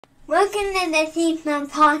Welcome to the Geek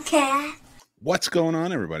podcast. What's going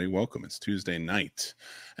on, everybody? Welcome. It's Tuesday night,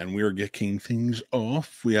 and we are kicking things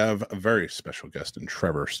off. We have a very special guest in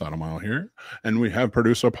Trevor Stottlemyre here, and we have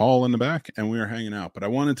producer Paul in the back, and we are hanging out. But I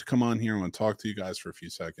wanted to come on here and talk to you guys for a few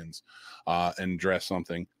seconds and address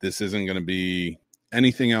something. This isn't going to be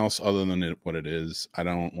anything else other than what it is. I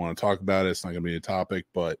don't want to talk about it. It's not going to be a topic,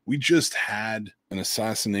 but we just had an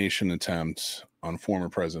assassination attempt on former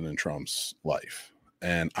President Trump's life.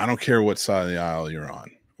 And I don't care what side of the aisle you're on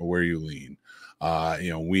or where you lean.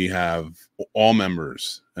 We have all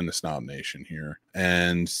members in the Snob Nation here.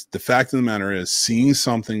 And the fact of the matter is, seeing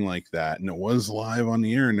something like that, and it was live on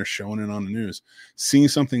the air and they're showing it on the news, seeing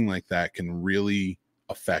something like that can really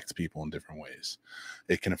affect people in different ways.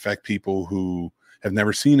 It can affect people who have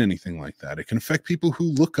never seen anything like that. It can affect people who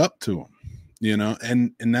look up to them,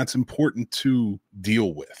 and that's important to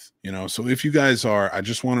deal with, So if you guys are, I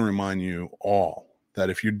just want to remind you all that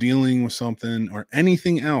if you're dealing with something or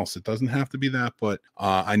anything else, it doesn't have to be that, but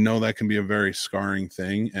I know that can be a very scarring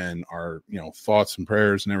thing, and our, thoughts and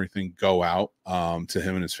prayers and everything go out to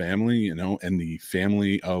him and his family, and the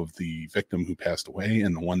family of the victim who passed away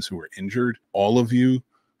and the ones who were injured. All of you,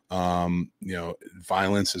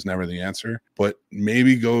 violence is never the answer, but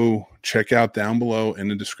maybe go check out down below in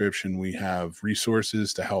the description. We have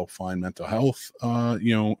resources to help find mental health,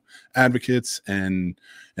 advocates and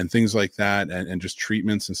things like that, and just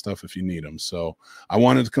treatments and stuff if you need them. So I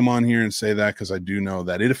wanted to come on here and say that because I do know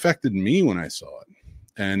that it affected me when I saw it.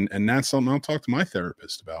 And that's something I'll talk to my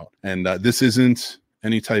therapist about. And this isn't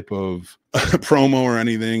any type of promo or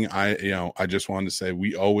anything. I just wanted to say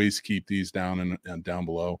we always keep these down and down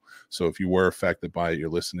below. So if you were affected by it, you're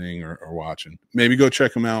listening or watching, maybe go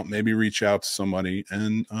check them out, maybe reach out to somebody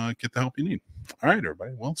and get the help you need. All right,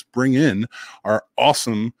 everybody. Well, let's bring in our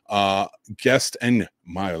awesome guest and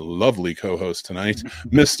my lovely co-host tonight,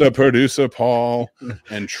 Mr. Producer Paul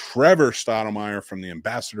and Trevor Stottlemyre from the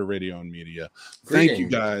Ambassador Radio and Media. Thank you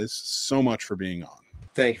guys so much for being on.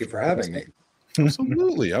 Thank you for having me.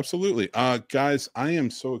 Absolutely. Guys, I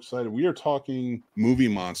am so excited. We are talking movie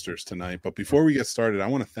monsters tonight, but before we get started, I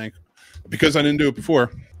want to thank, because I didn't do it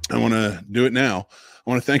before, I want to do it now. I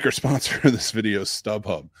want to thank our sponsor of this video,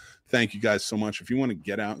 StubHub. Thank you guys so much. If you want to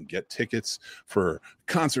get out and get tickets for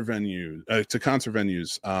concert venues,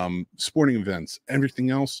 sporting events, everything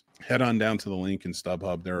else, head on down to the link in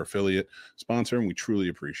StubHub, their affiliate sponsor, and we truly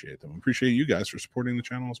appreciate them. We appreciate you guys for supporting the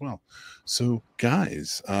channel as well. So,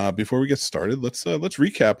 guys, before we get started, let's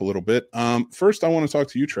recap a little bit. First, I want to talk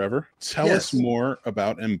to you, Trevor. Tell us more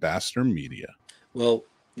about Ambassador Media. Well,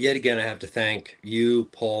 yet again, I have to thank you,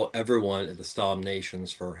 Paul, everyone at the Snob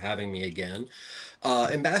Nations for having me again.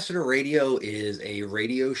 Ambassador Radio is a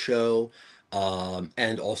radio show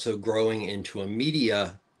and also growing into a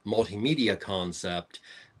multimedia concept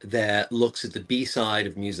that looks at the B-side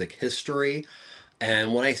of music history.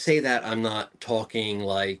 And when I say that, I'm not talking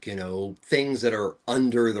like, things that are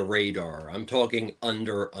under the radar. I'm talking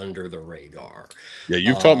under the radar. Yeah,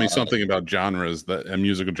 you've taught me something about genres and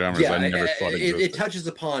musical genres I never thought existed. It touches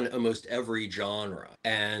upon almost every genre.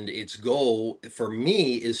 And its goal for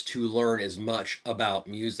me is to learn as much about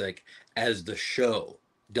music as the show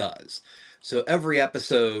does. So every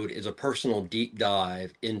episode is a personal deep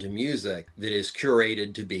dive into music that is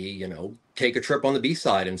curated to be, take a trip on the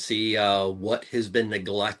B-side and see what has been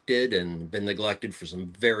neglected for some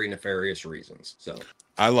very nefarious reasons. So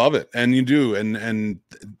I love it. And you do. And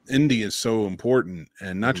indie is so important,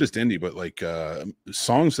 and not just indie, but like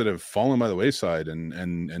songs that have fallen by the wayside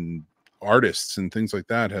and artists and things like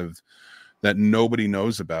that that nobody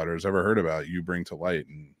knows about or has ever heard about, you bring to light.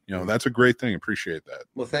 And, that's a great thing. Appreciate that.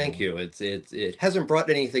 Well, thank you. It hasn't brought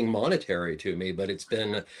anything monetary to me, but it's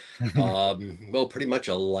been, pretty much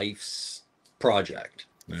a life's project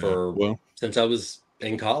since I was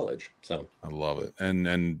in college. So I love it.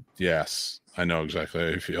 And yes, I know exactly how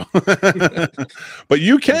you feel, but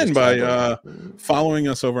you can by following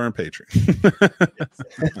us over on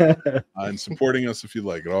Patreon and supporting us if you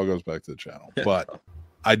like. It all goes back to the channel. But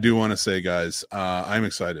I do want to say, guys, I'm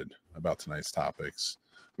excited about tonight's topics.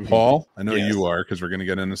 Paul, I know you are, because we're going to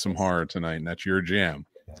get into some horror tonight, and that's your jam.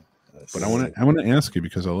 But I want to ask you,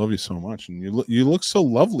 because I love you so much, and you look so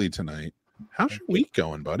lovely tonight. How's your week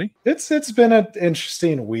going, buddy? It's been an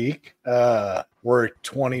interesting week. Worked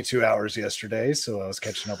 22 hours yesterday, so I was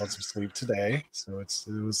catching up on some sleep today. So it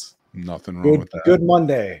was nothing wrong with that. Good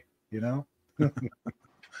Monday,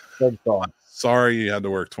 Good thoughts. sorry you had to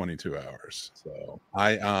work 22 hours. So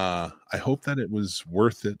I hope that it was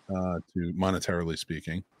worth it to monetarily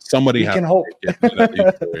speaking. Somebody We can hope.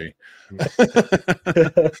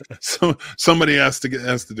 So somebody has to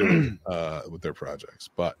do it with their projects.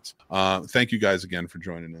 But thank you guys again for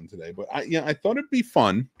joining in today. But I thought it'd be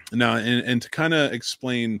fun now and to kind of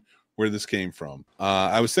explain where this came from.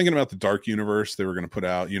 I was thinking about the Dark Universe they were going to put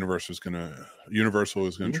out. Universal was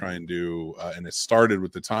going to try and do, and it started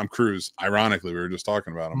with the Tom Cruise. Ironically, we were just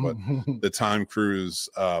talking about him, but the Tom Cruise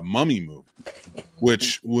Mummy movie,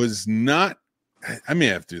 which was not. I may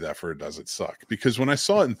have to do that for Does It Suck? Because when I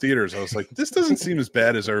saw it in theaters, I was like, this doesn't seem as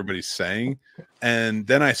bad as everybody's saying. And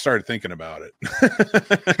then I started thinking about it.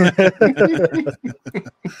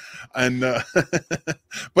 And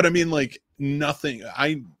but I mean, like, nothing.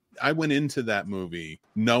 I went into that movie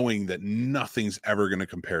knowing that nothing's ever going to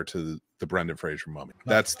compare to the Brendan Fraser Mummy.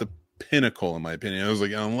 That's the pinnacle, in my opinion. I was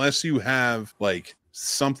like, unless you have like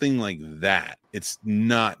something like that, it's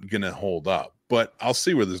not going to hold up. But I'll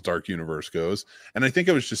see where this Dark Universe goes. And I think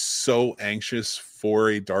I was just so anxious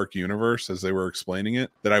for a Dark Universe as they were explaining it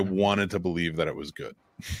that I wanted to believe that it was good.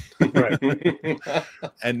 Right.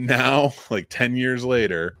 And now, like 10 years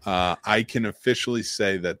later, I can officially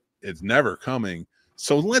say that it's never coming.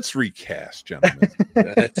 So let's recast, gentlemen.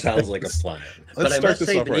 That sounds like a plan. But I must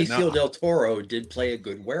say, Benicio del Toro did play a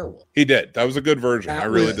good werewolf. He did. That was a good version. I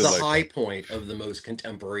really did like that. The high point of the most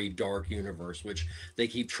contemporary Dark Universe, which they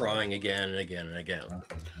keep trying again and again and again.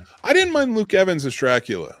 I didn't mind Luke Evans as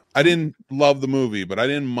Dracula. I didn't love the movie, but I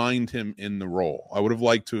didn't mind him in the role. I would have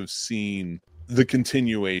liked to have seen the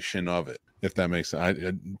continuation of it, if that makes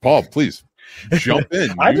sense. Paul, please jump in.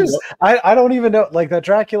 I don't even know, like, that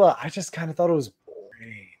Dracula, I just kind of thought it was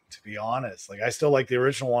boring, to be honest. Like, I still like the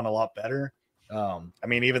original one a lot better. I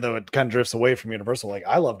mean, even though it kind of drifts away from Universal, like,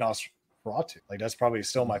 I love Nosferatu. Like, that's probably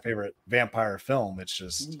still my favorite vampire film. It's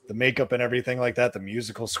just the makeup and everything like that, the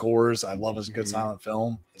musical scores. I love a good silent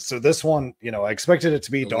film. So this one, you know, I expected it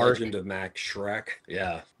to be dark. Legend of Max Shrek.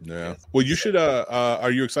 Yeah. Well, you should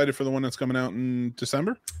are you excited for the one that's coming out in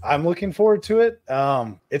December? I'm looking forward to it.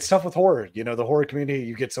 It's tough with horror. You know, the horror community,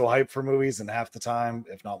 you get so hyped for movies, and half the time,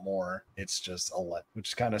 if not more, it's just a let,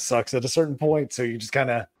 which kind of sucks at a certain point. So you just kind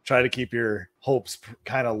of try to keep your hopes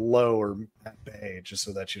kind of low or at bay, just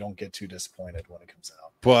so that you don't get too disappointed when it comes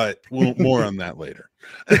out. But more on that later.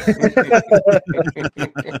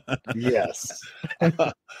 Yes.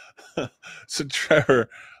 So Trevor,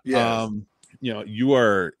 Yes. you know,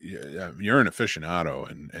 you're an aficionado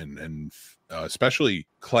and especially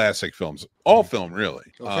classic films, all film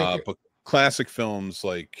really, but classic films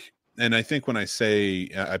like. And I think when I say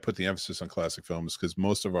I put the emphasis on classic films because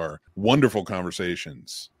most of our wonderful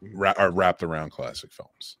conversations are wrapped around classic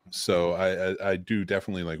films. So I do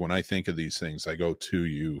definitely, like, when I think of these things, I go to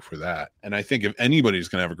you for that. And I think if anybody's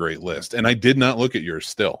going to have a great list, and I did not look at yours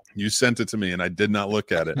still. You sent it to me and I did not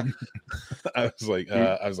look at it. I was like,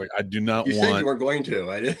 I do not you want. said you were going to.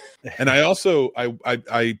 I did. And I also,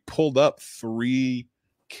 I pulled up 3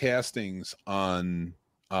 castings on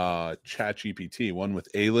ChatGPT, one with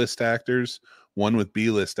A-list actors, one with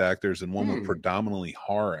B-list actors, and one with predominantly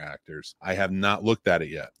horror actors. I have not looked at it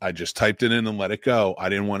yet. I just typed it in and let it go. I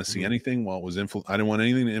didn't want to see anything while it was I didn't want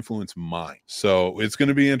anything to influence mine. So it's going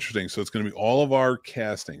to be interesting. So it's going to be all of our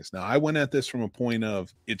castings. Now, I went at this from a point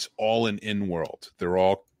of it's all an in-world. They're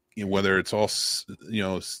all, you know, whether it's all, you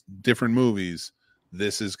know, different movies,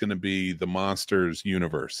 this is going to be the Monsters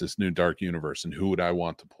universe, this new Dark Universe, and who would I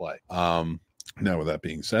want to play? Now, with that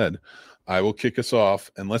being said, I will kick us off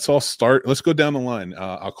and let's go down the line.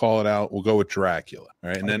 I'll call it out. We'll go with Dracula. All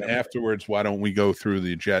right. And then afterwards, why don't we go through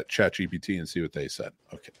the chat GPT and see what they said?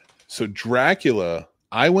 Okay. So Dracula,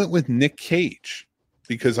 I went with Nick Cage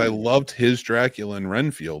because I loved his Dracula in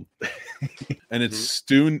Renfield. And it's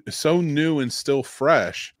so new and still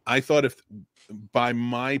fresh. I thought if by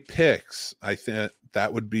my picks, I think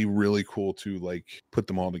that would be really cool to like put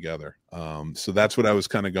them all together. So that's what I was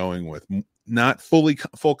kind of going with. Not full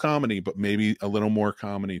comedy, but maybe a little more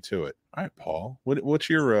comedy to it. All right, Paul, what is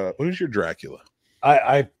your Dracula?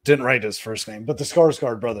 I didn't write his first name, but the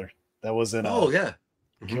Skarsgård brother that was in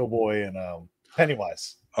Killboy and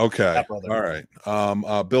Pennywise. Okay, all right.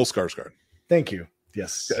 Bill Skarsgård. Thank you.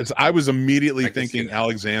 Yes, I was immediately thinking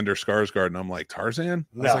Alexander Skarsgård, and I'm like, Tarzan.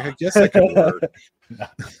 I was like, I guess that could work. No.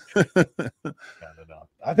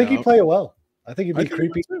 I think he'd play it well. I think he'd be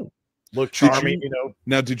creepy too. Look charming, you know.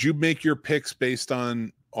 Now, did you make your picks based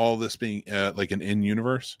on all this being like an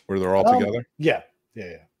in-universe where they're all together? Yeah.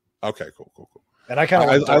 Okay, cool. And I kind of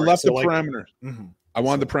I left the parameters. I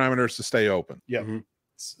wanted the parameters to stay open. Yeah.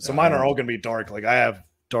 So mine are all going to be dark. Like I have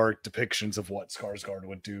dark depictions of what Skarsgård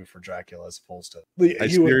would do for Dracula as opposed to I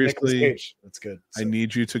you and Nicolas seriously- Cage. That's good. I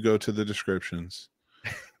need you to go to the descriptions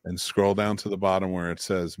and scroll down to the bottom where it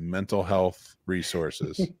says mental health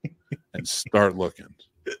resources and start looking.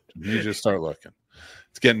 You just start looking.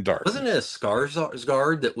 It's getting dark. Wasn't it a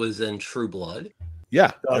Skarsgård that was in True Blood?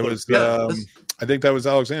 Yeah, Oh, it was. yeah, I think that was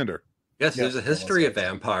Alexander. Yes, Yeah, there's a history of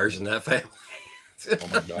vampires in that family. Oh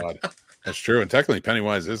my god, that's true. And technically,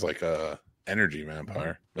 Pennywise is like a energy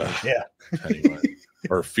vampire. Yeah. Pennywise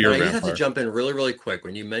or fear I just have vampire. to jump in really, really quick.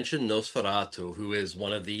 When you mentioned Nosferatu, who is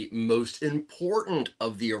one of the most important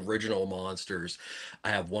of the original monsters, I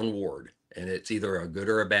have one word, and it's either a good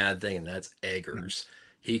or a bad thing, and that's Eggers.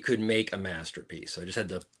 He could make a masterpiece. I just had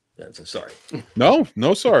to. So sorry. No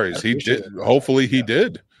sorries. He appreciate did. it. Hopefully, he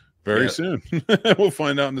did very Yeah. soon. We'll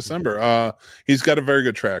find out in December. He's got a very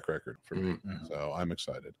good track record for me, so I'm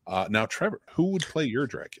excited. Now, Trevor, who would play your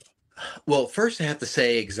Dracula? Well, first I have to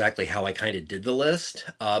say exactly how I kind of did the list.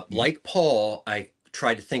 Like Paul, I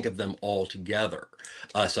tried to think of them all together.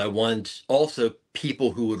 So I want also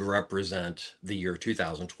people who would represent the year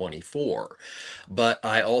 2024. But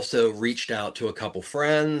I also reached out to a couple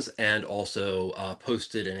friends and also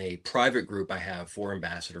posted in a private group I have for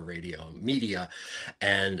Ambassador Radio and Media.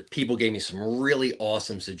 And people gave me some really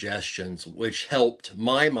awesome suggestions, which helped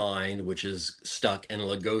my mind, which is stuck in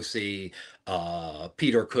Lugosi,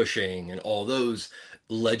 Peter Cushing, and all those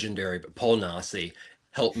legendary, but Paul Nasi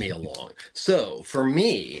helped me along. So for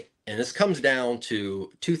me, and this comes down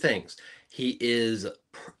to two things. He is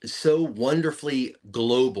so wonderfully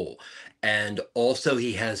global, and also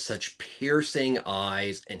he has such piercing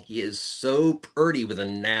eyes, and he is so pretty with a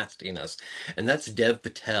nastiness, and that's Dev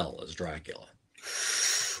Patel as Dracula.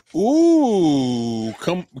 Ooh,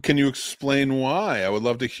 can you explain why? I would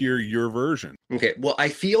love to hear your version. Okay, well, I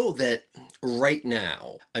feel that right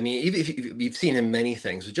now, I mean, even if you've seen him many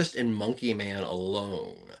things, but just in Monkey Man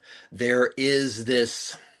alone, there is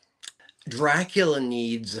this Dracula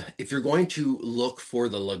needs, if you're going to look for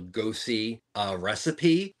the Lugosi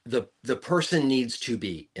recipe, the person needs to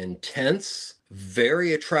be intense,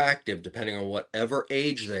 very attractive, depending on whatever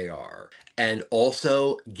age they are, and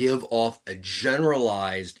also give off a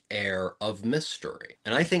generalized air of mystery.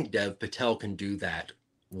 And I think Dev Patel can do that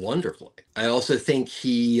wonderfully. I also think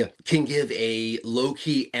he can give a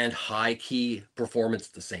low-key and high-key performance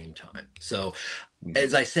at the same time. So,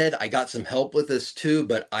 as I said, I got some help with this too,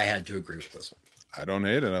 but I had to agree with this one. I don't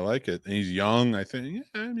hate it. I like it. And he's young. I think.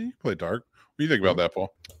 Yeah, I mean, he can play dark. What do you think about that,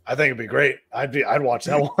 Paul? I think it'd be great. I'd watch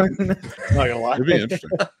that one. Not gonna lie. It'd be interesting.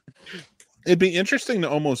 It'd be interesting to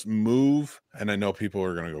almost move, and I know people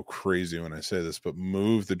are going to go crazy when I say this, but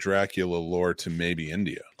move the Dracula lore to maybe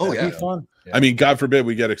India. Oh, That'd yeah. be fun. Yeah. I mean, God forbid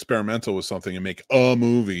we get experimental with something and make a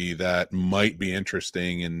movie that might be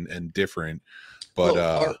interesting and different. But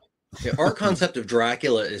Well, our concept of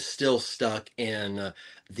Dracula is still stuck in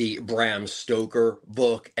the Bram Stoker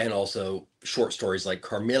book and also short stories like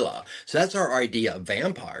Carmilla. So that's our idea of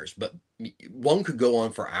vampires. But one could go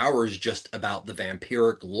on for hours just about the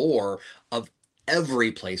vampiric lore of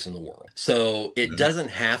every place in the world. So it doesn't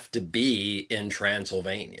have to be in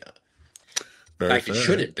Transylvania. In fact, it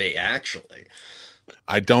shouldn't be, actually.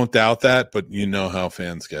 I don't doubt that, but you know how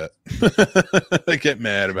fans get. They get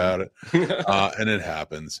mad about it, and it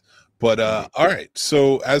happens. But all right,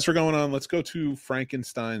 so as we're going on, let's go to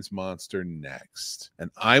Frankenstein's monster next.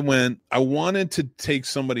 And I wanted to take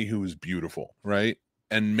somebody who was beautiful, right,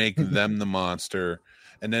 and make them the monster,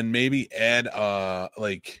 and then maybe add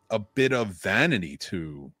like a bit of vanity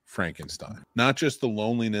to Frankenstein, not just the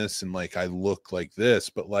loneliness and like I look like this,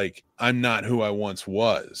 but like I'm not who I once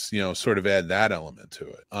was, you know, sort of add that element to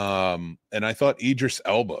it. And I thought Idris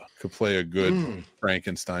Elba could play a good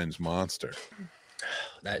Frankenstein's monster.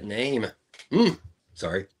 That name.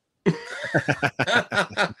 Sorry.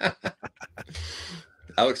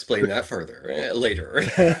 I'll explain that further later.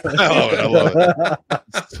 I love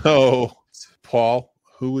it. So, Paul,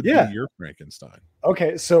 who would be your Frankenstein?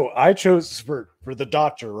 Okay, so I chose for the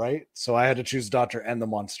doctor, right? So I had to choose doctor and the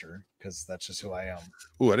monster because that's just who I am.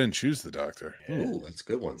 Ooh, I didn't choose the doctor. Ooh, that's a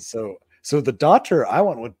good one. So the doctor, I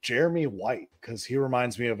went with Jeremy White because he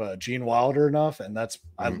reminds me of Gene Wilder enough, and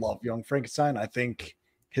I love Young Frankenstein. I think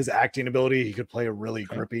his acting ability, he could play a really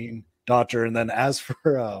gripping doctor. And then as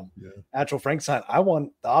for actual Frankenstein, I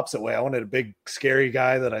want the opposite way. I wanted a big scary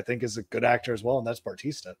guy that I think is a good actor as well, and that's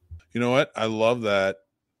Bautista. You know what? I love that.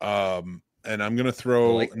 And I'm gonna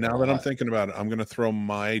throw now that I'm lot. thinking about it, I'm gonna throw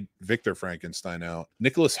my Victor Frankenstein out.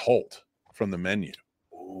 Nicholas Hoult from The Menu.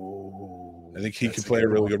 Ooh, I think he could play a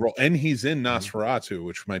really good role, and he's in Nosferatu,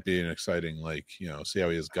 which might be an exciting, like, you know, see how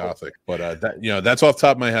he is gothic. But that, you know, that's off the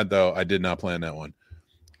top of my head though. I did not plan that one.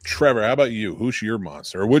 Trevor, how about you? Who's your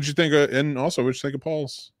monster? Or what'd you think of, and also what'd you think of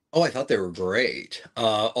Paul's? Oh, I thought they were great.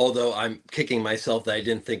 Although I'm kicking myself that I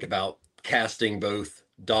didn't think about casting both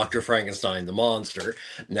Dr. Frankenstein the monster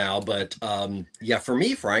now. But yeah, for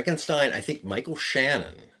me, Frankenstein, I think Michael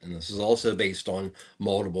Shannon, and this is also based on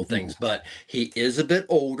multiple things, but he is a bit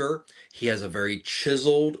older. He has a very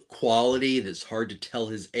chiseled quality that's hard to tell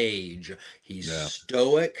his age. He's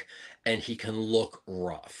stoic and he can look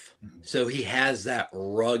rough. So he has that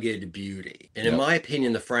rugged beauty. And in my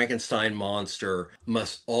opinion, the Frankenstein monster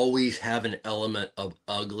must always have an element of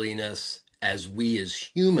ugliness as we as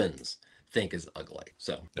humans think is ugly.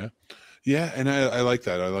 So yeah, and I like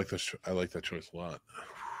that. I like that choice a lot.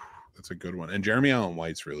 That's a good one. And Jeremy Allen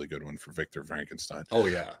White's really good one for Victor Frankenstein. Oh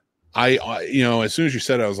yeah. I as soon as you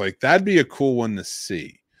said it, I was like, that'd be a cool one to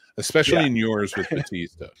see. Especially in yours with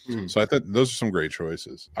Batista. So I thought those are some great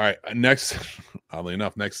choices. All right, next, oddly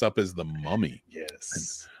enough, next up is The Mummy.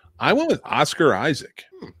 Yes. I went with Oscar Isaac.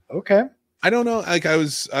 Okay. I don't know. Like I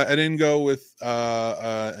didn't go with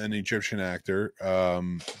an Egyptian actor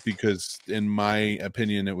because in my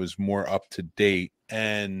opinion, it was more up to date.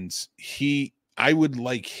 And I would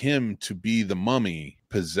like him to be the Mummy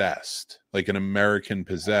possessed, like an American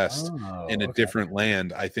possessed in a different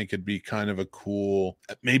land. I think it'd be kind of a cool,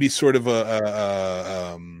 maybe sort of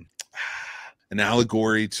an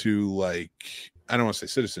allegory to, like, I don't want to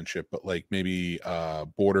say citizenship, but like maybe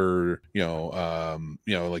border,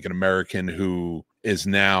 like an American who is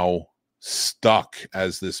now stuck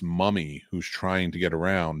as this mummy who's trying to get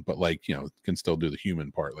around, but like, can still do the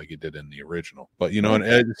human part like he did in the original. But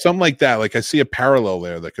and something like that. Like I see a parallel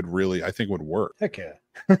there that could really, I think, would work. Heck yeah.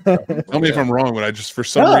 Tell me if I'm wrong, but I just, for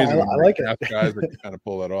some reason, I like it. Guys that can kind of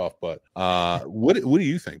pull that off. But what do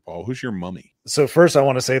you think, Paul? Who's your mummy? So first, I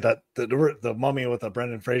want to say that the Mummy with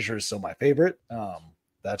Brendan Fraser is still my favorite.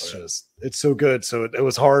 That's just, it's so good. So it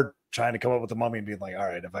was hard trying to come up with the Mummy and being like, all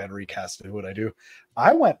right, if I had to recast it, who would I do?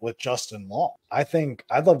 I went with Justin Long. I think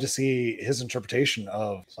I'd love to see his interpretation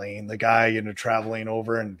of playing the guy, traveling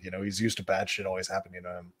over, and he's used to bad shit always happening to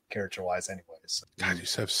him character wise anyways. God, you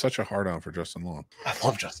have such a hard on for Justin Long. I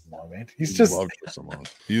love Justin Long, man. You love Justin Long.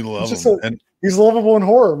 You love him. And he's lovable in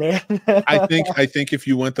horror, man. I think if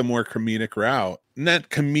you went the more comedic route, not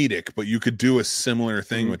comedic, but you could do a similar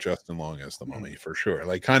thing with Justin Long as the Mummy for sure.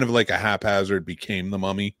 Like kind of like a haphazard became the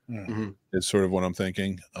Mummy is sort of what I'm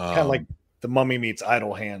thinking. Kind of like the Mummy meets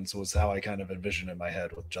Idle Hands was how I kind of envisioned in my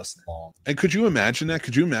head with Justin Long. And could you imagine that?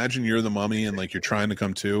 Could you imagine you're the Mummy and like you're trying to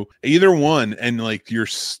come to either one, and like you're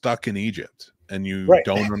stuck in Egypt and you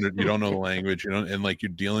don't know the language, and like you're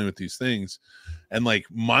dealing with these things, and like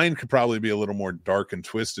mine could probably be a little more dark and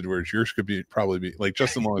twisted, whereas yours could probably be like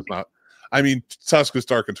Justin Long is not. I mean, Tusk was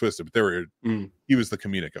dark and twisted, but he was the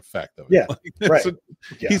comedic effect of it. Yeah, like, so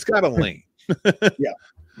he's got a lane. Yeah.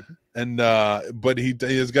 And but he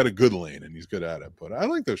has got a good lane and he's good at it. But I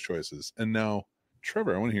like those choices. And now,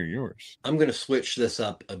 Trevor, I want to hear yours. I'm going to switch this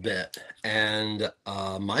up a bit, and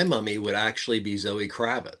my mummy would actually be Zoe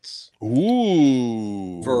Kravitz.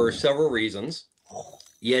 Ooh, for several reasons.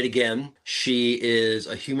 Yet again, she is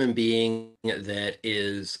a human being that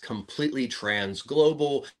is completely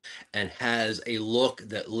trans-global and has a look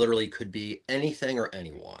that literally could be anything or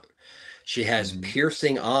anyone. She has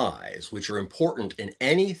piercing eyes, which are important in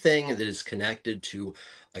anything that is connected to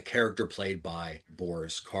a character played by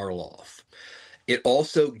Boris Karloff. It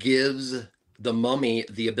also gives the mummy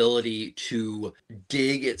the ability to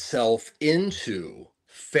dig itself into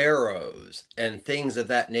pharaohs and things of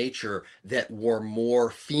that nature that were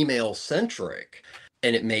more female-centric.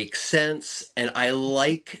 And it makes sense. And I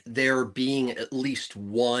like there being at least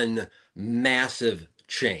one massive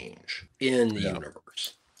change in the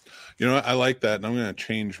universe. I like that, and I'm going to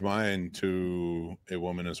change mine to a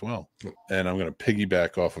woman as well, and I'm going to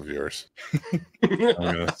piggyback off of yours. I'm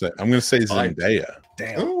going to say Zendaya.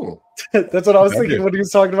 Damn, that's what I was thinking when he was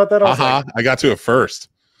talking about that. I got to it first.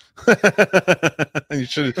 You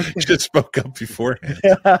should have spoke up beforehand.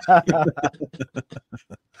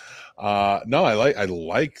 No, I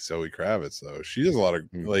like Zoe Kravitz though. She does a lot of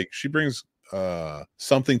she brings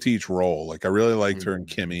something to each role. Like I really liked her in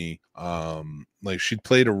Kimmy. Like she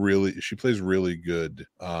plays really good.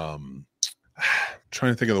 Trying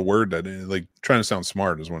to think of the word that, like, trying to sound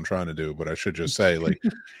smart is what I'm trying to do, but I should just say like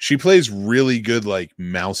she plays really good like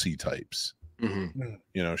mousy types.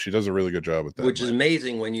 She does a really good job with that, which is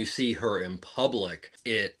amazing when you see her in public.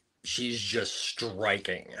 She's just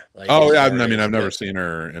striking. Like, I've never seen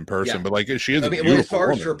her in person, but like she is. As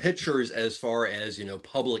far as her pictures, as far as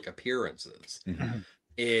public appearances,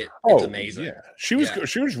 It's amazing. Yeah, she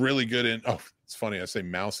was really good in. Oh, it's funny. I say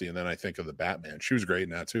Mousy, and then I think of the Batman. She was great in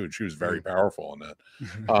that too, and she was very powerful in that.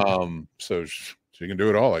 So she can do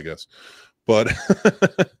it all, I guess. But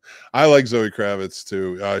I like Zoe Kravitz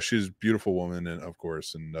too. She's a beautiful woman, and of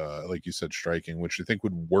course, and like you said, striking, which I think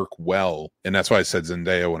would work well. And that's why I said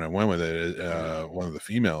Zendaya when I went with it. One of the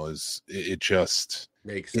female is it just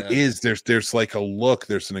makes sense. It is there's like a look.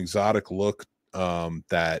 There's an exotic look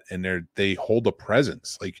that, and they hold a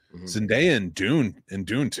presence like Zendaya in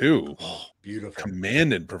Dune too. Oh, beautiful,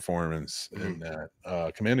 commanding performance in that.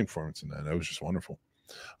 That was just wonderful.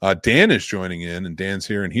 Dan is joining in, and Dan's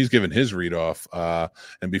here, and he's giving his read off.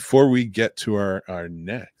 And before we get to our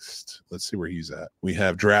next, let's see where he's at. We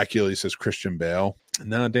have Dracula. He says Christian Bale.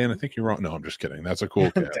 No, Dan, I think you're wrong. No, I'm just kidding. That's a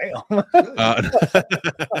cool cat. Damn.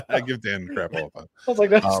 I give Dan crap all the time. I was like,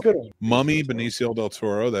 that's good. Mummy, Benicio del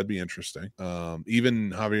Toro. That'd be interesting.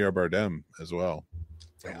 Even Javier Bardem as well.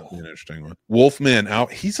 That'd be an interesting one. Wolfman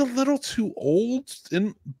out. He's a little too old,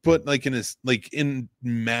 but like in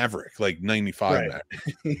Maverick, like 95 Right.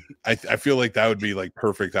 Maverick. I feel like that would be like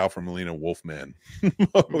perfect Alfred Molina Wolfman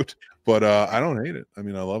mode. But I don't hate it. I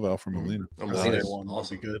mean, I love Alfred Molina.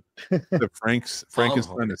 Awesome. Good. The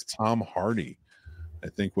Frankenstein is Tom Hardy. I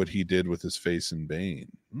think what he did with his face in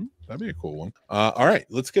Bane. That'd be a cool one. All right,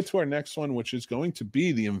 let's get to our next one, which is going to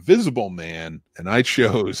be the Invisible Man. And I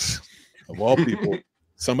chose, of all people,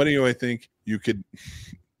 somebody who I think you could.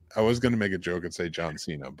 I was going to make a joke and say John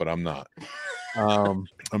Cena, but I'm not. I'm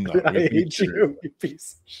not. I hate you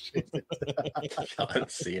piece of shit. John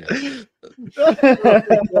Cena.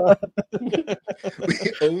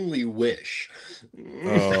 We only wish.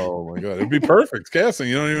 Oh my god, it'd be perfect casting.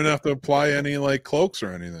 You don't even have to apply any like cloaks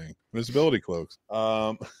or anything, visibility cloaks.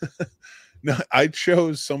 No, I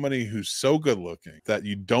chose somebody who's so good looking that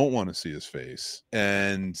you don't want to see his face,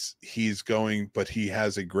 and but he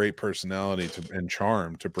has a great personality and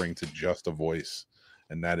charm to bring to just a voice,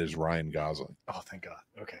 and that is Ryan Gosling. Oh, thank God.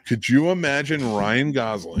 Okay. Could you imagine Ryan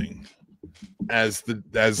Gosling as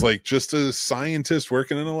like just a scientist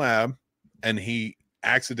working in a lab, and he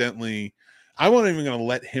accidentally, I wasn't even going to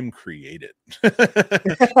let him create it.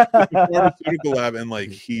 Pharmaceutical lab, and like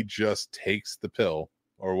he just takes the pill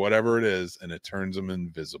or whatever it is, and it turns him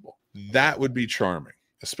invisible. That would be charming,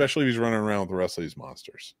 especially if he's running around with the rest of these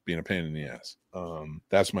monsters, being a pain in the ass.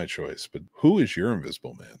 That's my choice. But who is your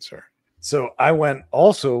Invisible Man, sir? So I went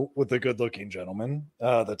also with a good-looking gentleman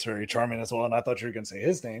that's very charming as well, and I thought you were going to say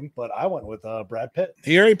his name, but I went with Brad Pitt.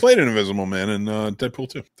 He already played an Invisible Man in Deadpool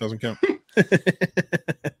 2. Doesn't count. Is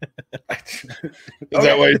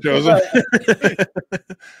that why you chose him?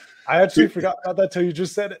 I actually forgot about that till you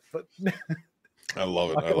just said it, but I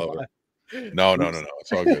love it. I love it. No.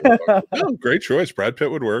 It's all good. No, great choice. Brad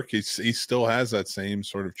Pitt would work. He still has that same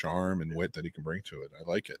sort of charm and wit that he can bring to it. I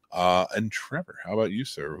like it. And Trevor, how about you,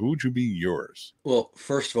 sir? Who would you be yours? Well,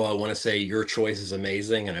 first of all, I want to say your choice is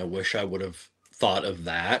amazing, and I wish I would have thought of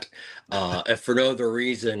that. If for no other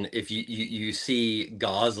reason, if you see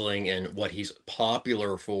Gosling and what he's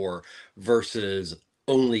popular for versus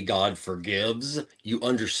Only God Forgives, you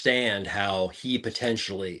understand how he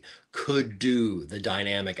potentially could do the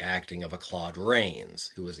dynamic acting of a Claude Rains,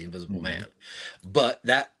 who was the Invisible Man. But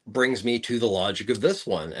that brings me to the logic of this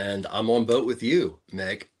one, and I'm on boat with you,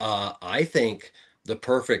 Meg. I think the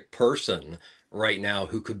perfect person right now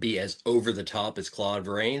who could be as over the top as Claude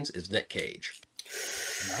Rains is Nick Cage.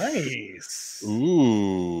 nice.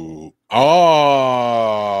 Ooh.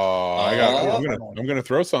 Oh, I'm gonna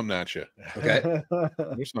throw something at you. Okay. Throw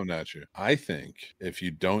something at you. I think if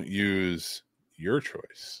you don't use your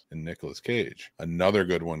choice in Nicolas Cage, another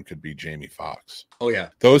good one could be Jamie Foxx. Oh yeah.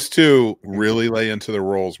 Those two really lay into the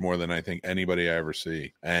roles more than I think anybody I ever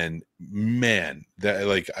see. And man, that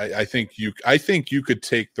like I think you could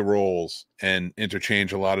take the roles and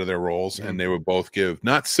interchange a lot of their roles, and they would both give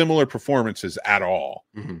not similar performances at all,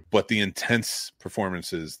 but the intense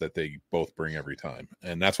performances that they both bring every time.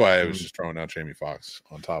 And that's why I was just throwing out Jamie Foxx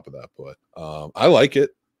on top of that. But I like it.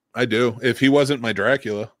 I do. If he wasn't my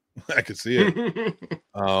Dracula, I could see it.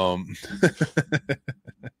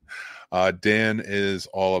 Dan is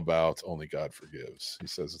all about Only God Forgives. He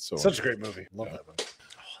says it's Such a great movie. Love that movie.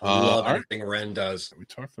 I love everything Ren does. We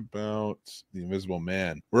talked about The Invisible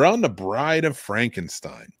Man. We're on The Bride of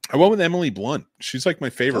Frankenstein. I went with Emily Blunt. She's like my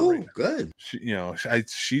favorite. Oh, right now. good.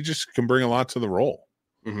 She just can bring a lot to the role.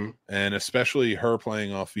 And especially her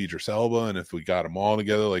playing off Idris Elba. And if we got them all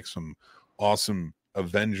together, like some awesome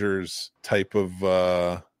Avengers type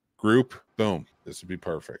of group, boom, this would be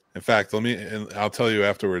perfect. In fact, I'll tell you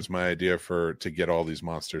afterwards my idea to get all these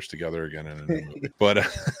monsters together again in a new movie. But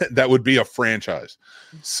that would be a franchise.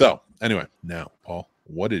 So anyway, now Paul,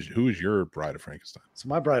 who is your Bride of Frankenstein? So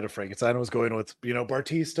my Bride of Frankenstein was going with,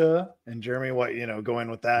 Bartista and Jeremy White, going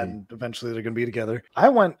with that, and eventually they're going to be together. I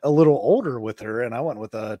went a little older with her, and I went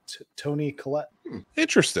with Toni Collette.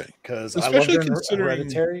 Interesting, because I loved her in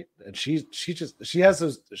Hereditary, and she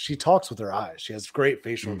talks with her eyes. She has great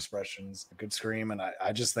facial expressions, a good scream, and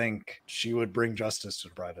I just think she would bring justice to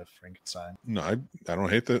the Bride of Frankenstein. No, I don't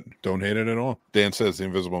hate that. Don't hate it at all. Dan says the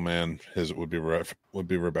Invisible Man would be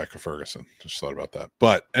Rebecca Ferguson. Just thought about that.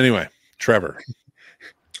 But anyway, Trevor,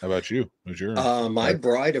 how about you? Who's your my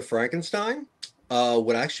Bride of Frankenstein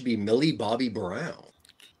would actually be Millie Bobby Brown.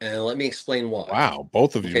 And let me explain why. Wow,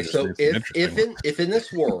 both of you. Okay, so if in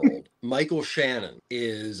this world, Michael Shannon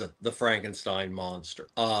is the Frankenstein monster,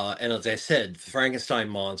 and as I said, the Frankenstein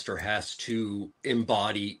monster has to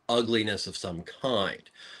embody ugliness of some kind.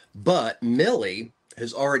 But Millie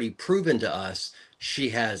has already proven to us she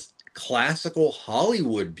has classical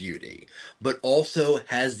Hollywood beauty, but also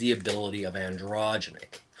has the ability of androgyny.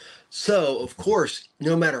 So, of course,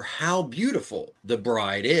 no matter how beautiful the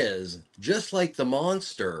bride is, just like the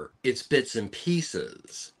monster, it's bits and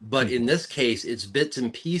pieces. But in this case, it's bits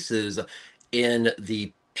and pieces in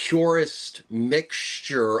the purest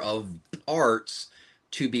mixture of parts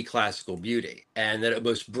to be classical beauty. And that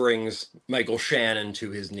almost brings Michael Shannon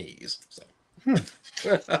to his knees. So.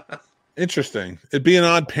 Interesting. It'd be an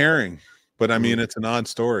odd pairing, but I mean, it's an odd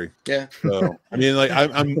story. Yeah. So, I mean, like,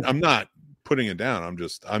 I'm not putting it down.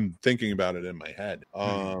 I'm thinking about it in my head.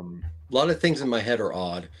 A lot of things in my head are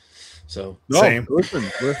odd. So same. Listen,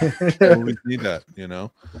 we need that,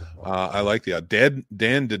 I like the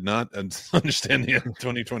Dan did not understand the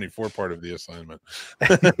 2024 part of the assignment.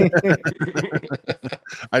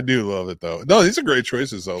 I do love it though. No, these are great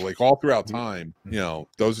choices though. Like all throughout time,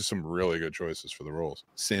 those are some really good choices for the roles.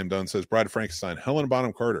 Sam Dunn says Bride of Frankenstein, Helena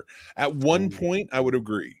Bonham Carter. At one point, I would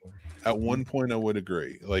agree.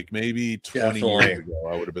 Like maybe 20 years ago,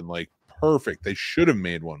 I would have been like, perfect. They should have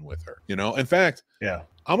made one with her. In fact,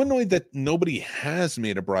 I'm annoyed that nobody has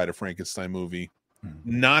made a Bride of Frankenstein movie,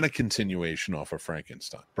 not a continuation off of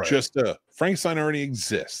Frankenstein. Right. Just Frankenstein already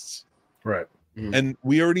exists. Right. And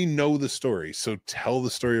we already know the story. So tell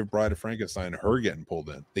the story of Bride of Frankenstein, her getting pulled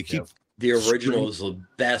in. They keep the original is the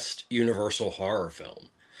best Universal horror film.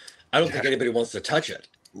 I don't think anybody wants to touch it.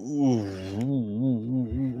 Ooh.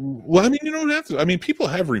 Well, I mean, you don't have to. I mean, people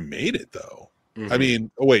have remade it though. I mean,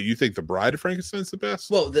 you think the Bride of Frankenstein's the best?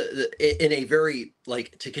 Well, in a very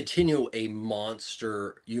to continue a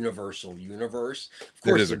monster Universal universe, of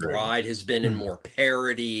course, the Bride has been in more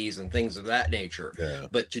parodies and things of that nature. Yeah.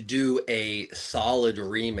 But to do a solid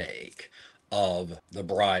remake of the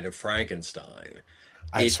Bride of Frankenstein,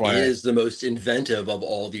 it is the most inventive of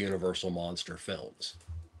all the Universal monster films.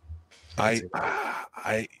 I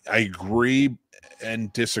agree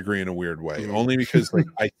and disagree in a weird way, only because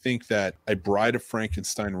I think that a Bride of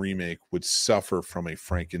Frankenstein remake would suffer from a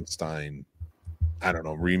Frankenstein,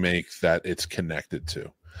 remake that it's connected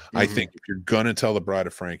to. I think if you're gonna tell the Bride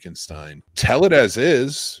of Frankenstein, tell it as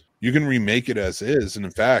is. You can remake it as is, and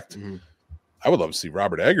in fact, I would love to see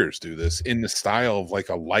Robert Eggers do this in the style of like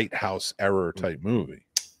a Lighthouse era type movie.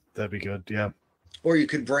 That'd be good, yeah. Or you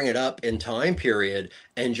could bring it up in time period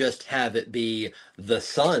and just have it be the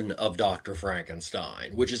son of Dr.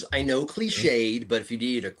 Frankenstein, which is, I know, cliched, but if you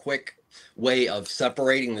need a quick way of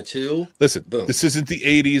separating the two, listen, boom. This isn't the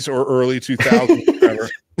 80s or early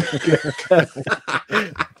 2000s.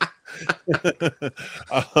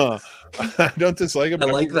 I don't dislike it, but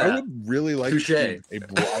I would really like a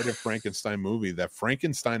Bride of Frankenstein movie that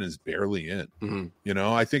Frankenstein is barely in.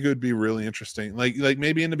 I think it would be really interesting. Like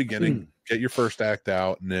maybe in the beginning, get your first act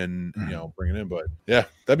out and then bring it in. But yeah,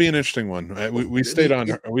 that'd be an interesting one. We stayed on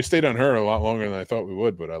her a lot longer than I thought we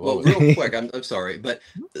would, but I love it. Real quick, I'm sorry, but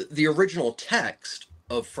the original text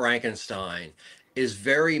of Frankenstein is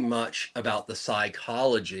very much about the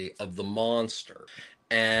psychology of the monster.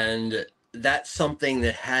 And that's something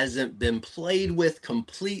that hasn't been played with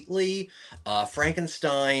completely.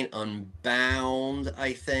 Frankenstein Unbound,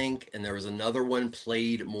 I think, and there was another one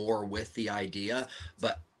played more with the idea,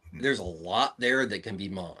 but there's a lot there that can be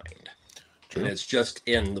mined. True. And it's just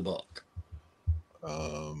in the book.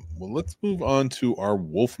 Well, let's move on to our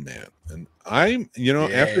Wolfman. And I'm,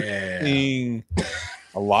 after seeing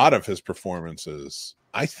a lot of his performances,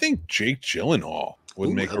 I think Jake Gyllenhaal would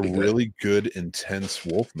make a really good, intense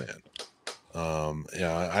Wolfman.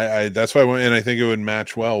 I that's why I went, and I think it would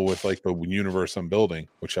match well with like the universe I'm building,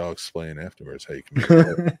 which I'll explain afterwards how you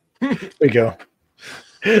can there you go.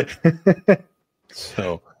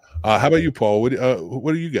 So how about you, Paul?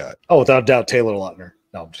 What do you got? Oh, without doubt, Taylor Lautner.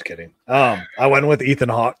 No, I'm just kidding. I went with Ethan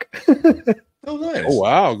Hawke. Oh, nice. Oh,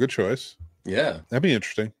 wow, good choice. Yeah. That'd be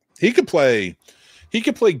interesting. He could play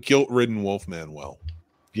guilt-ridden Wolfman well.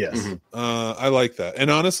 Yes. Mhm. I like that. And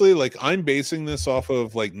honestly, like I'm basing this off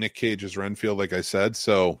of like Nick Cage's Renfield, like I said,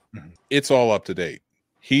 so Mhm. it's all up to date.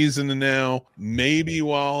 He's in the now. Maybe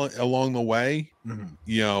while along the way, Mhm.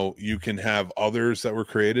 you know, you can have others that were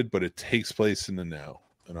created, but it takes place in the now.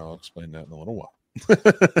 And I'll explain that in a little while.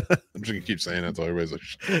 I'm just gonna keep saying that until everybody's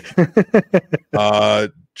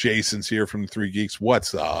like, Jason's here from the Three Geeks.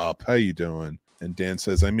 What's up? How you doing? And Dan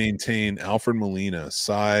says, I maintain Alfred Molina.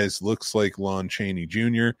 Size, looks like Lon Chaney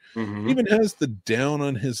Jr. Mhm. Even has the down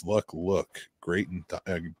on his luck look. Great and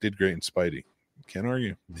did great in Spidey. Can't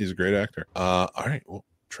argue. He's a great actor. All right. Well,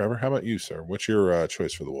 Trevor, how about you, sir? What's your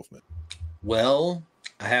choice for the Wolfman? Well,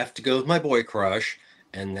 I have to go with my boy crush,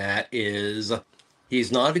 and that is he's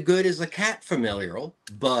not as good as a cat familiar,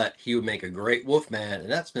 but he would make a great Wolfman, and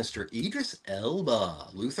that's Mr. Idris Elba,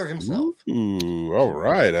 Luther himself. Ooh, all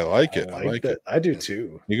right. I like it. I like it. I do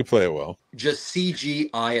too. You can play it well. Just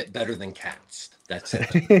CGI it better than cats. That's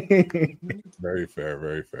it. Very fair.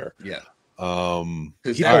 Very fair. Yeah.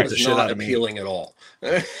 Because That fired was the shit not out of me. appealing at all.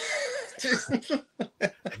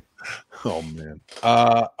 Oh man.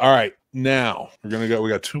 All right. Now we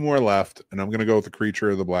got two more left, and I'm gonna go with the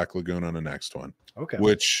Creature of the Black Lagoon on the next one. Okay.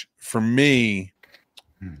 Which for me,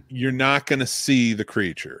 you're not gonna see the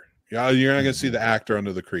creature. You're not gonna see the actor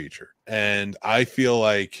under the creature. And I feel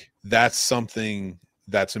like that's something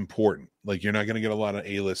that's important. Like you're not gonna get a lot of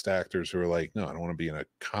A-list actors who are like, no, I don't want to be in a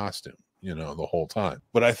costume, you know, the whole time.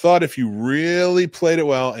 But I thought if you really played it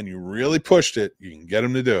well and you really pushed it, you can get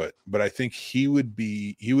him to do it. But I think he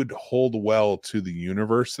would hold well to the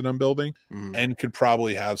universe that I'm building and could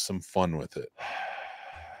probably have some fun with it.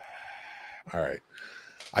 All right.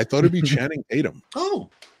 I thought it'd be Channing Tatum. Oh,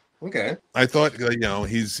 okay. I thought, you know,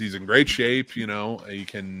 he's in great shape. You know, he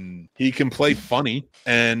can play funny,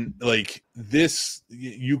 and like this,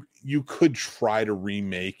 you could try to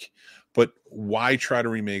remake, but why try to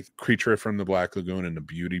remake Creature from the Black Lagoon and the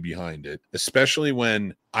beauty behind it? Especially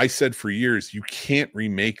when I said for years you can't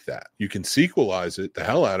remake that. You can sequelize it, the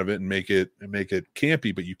hell out of it, and make it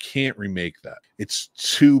campy, but you can't remake that. It's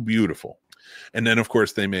too beautiful. And then, of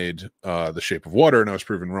course, they made The Shape of Water, and I was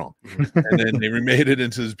proven wrong. And then they remade it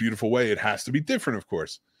into this beautiful way. It has to be different, of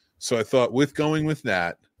course. So I thought with going with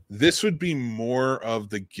that, this would be more of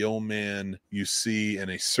the Gilman you see in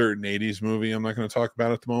a certain 80s movie I'm not going to talk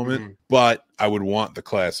about at the moment, but I would want the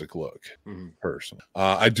classic look, personally.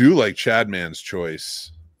 I do like Chadman's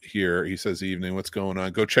choice here. He says, evening, what's going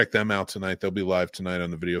on? Go check them out tonight. They'll be live tonight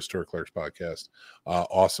on the Video Store Clerks podcast.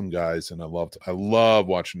 Awesome guys, and I love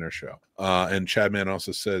watching their show. And Chadman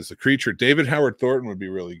also says the creature, David Howard Thornton would be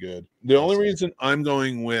really good. The only reason I'm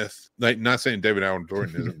going with, like, not saying David Howard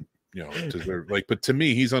Thornton isn't, you know, deserve, like, but to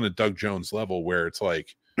me, he's on a Doug Jones level where it's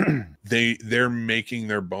like they're making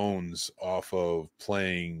their bones off of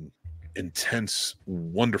playing intense,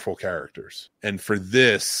 wonderful characters. And for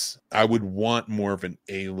this, I would want more of an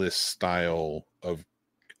A-list style of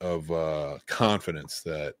confidence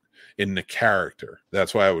that in the character.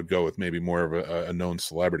 That's why I would go with maybe more of a known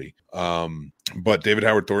celebrity. But David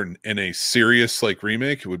Howard Thornton in a serious like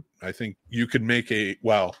remake would, I think you could make if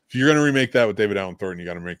you're going to remake that with David Howard Thornton, you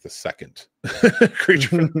got to make the second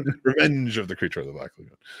Revenge of the Creature of the Black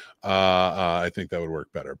Lagoon. I think that would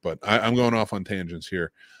work better, but I'm going off on tangents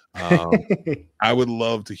here. I would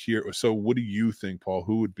love to hear. So what do you think, Paul?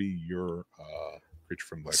 Who would be your Creature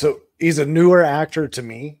from Black Lagoon? So he's a newer actor to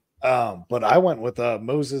me. But I went with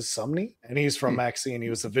Moses Sumney, and he's from Maxine. He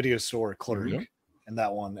was the video store clerk in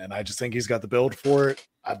that one, and I just think he's got the build for it.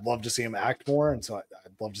 I'd love to see him act more, and so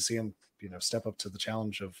I'd love to see him, you know, step up to the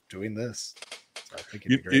challenge of doing this. So I think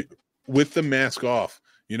it'd be great. With the mask off.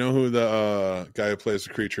 You know who the guy who plays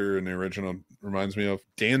the creature in the original reminds me of?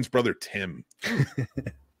 Dan's brother Tim.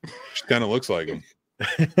 Just kind of looks like him.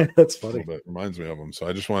 That's funny. But reminds me of him. So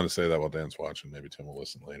I just wanted to say that while Dan's watching. Maybe Tim will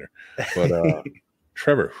listen later. But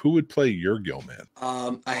Trevor, who would play your Gilman?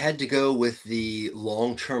 I had to go with the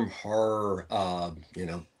long-term horror,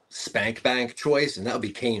 spank bank choice, and that would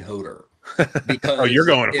be Kane Hodder. Because you're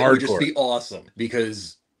going hardcore. It would just be awesome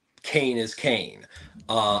because Kane is Kane.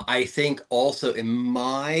 I think also in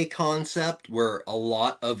my concept, where a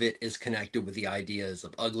lot of it is connected with the ideas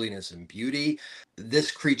of ugliness and beauty,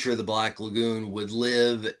 this Creature of the Black Lagoon would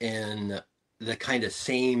live in the kind of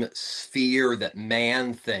same sphere that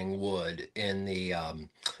Man-Thing would in the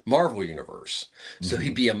Marvel universe. So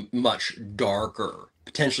he'd be a much darker,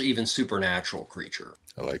 potentially even supernatural creature.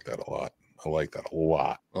 I like that a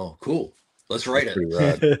lot. Oh, cool. Let's write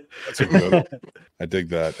it. That's a good. I dig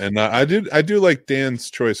that, and I do like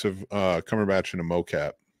Dan's choice of Cumberbatch and a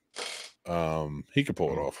mocap. He could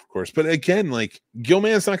pull it off, of course. But again, like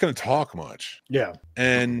Gilman's not going to talk much. Yeah.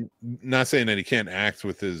 And not saying that he can't act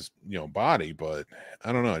with his, body, but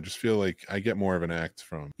I don't know. I just feel like I get more of an act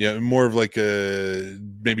from, more of like a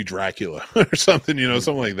maybe Dracula or something,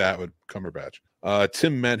 something like that with Cumberbatch.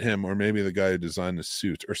 Tim met him, or maybe the guy who designed the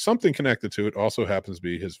suit or something connected to it. Also happens to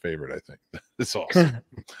be his favorite, I think. It's awesome.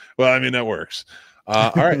 Well, I mean, that works.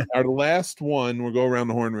 All right. Our last one, we'll go around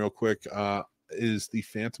the horn real quick, is the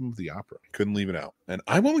Phantom of the Opera. Couldn't leave it out. And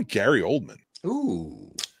I went with Gary Oldman.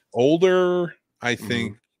 Ooh. Older, I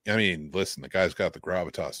think. I mean, listen, the guy's got the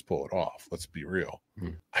gravitas to pull it off. Let's be real.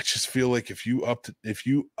 I just feel like if you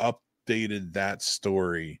updated that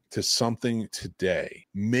story to something today,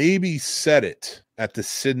 maybe set it at the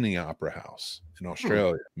Sydney Opera House in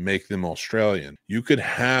Australia, make them Australian. You could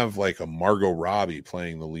have like a Margot Robbie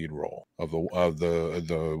playing the lead role of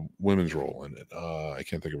the women's role in it. I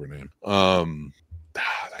can't think of her name.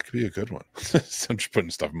 That could be a good one. I'm just putting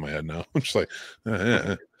stuff in my head now. I'm just like,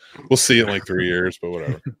 we'll see in like 3 years, but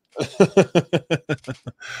whatever.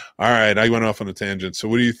 All right, I went off on a tangent. So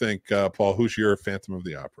what do you think, Paul? Who's your Phantom of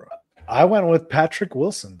the Opera? I went with Patrick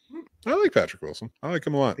Wilson. I like Patrick Wilson. I like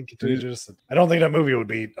him a lot. I don't think that movie would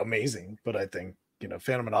be amazing, but I think,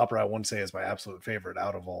 Phantom of the Opera, I wouldn't say is my absolute favorite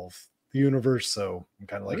out of all of the universe. So I'm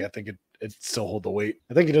kind of like, I think it still hold the weight.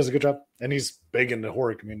 I think he does a good job, and he's big in the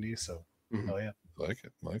horror community. So, oh yeah. Like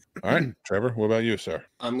it. All right, Trevor, what about you, sir?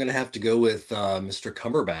 I'm going to have to go with Mr.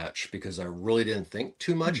 Cumberbatch because I really didn't think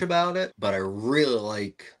too much about it, but I really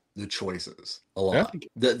like the choices a lot.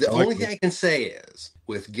 Yeah. The only thing I can say is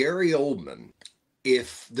with Gary Oldman,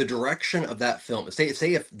 if the direction of that film, say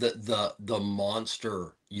if the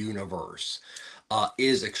monster universe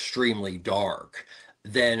is extremely dark,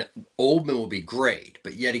 then Oldman will be great.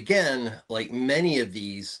 But yet again, like many of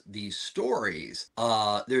these stories,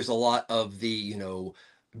 there's a lot of the,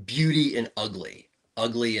 beauty and ugly,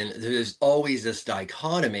 and there's always this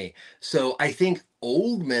dichotomy. So I think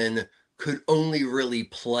Oldman could only really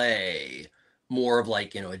play more of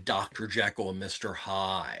like, a Dr. Jekyll and Mr.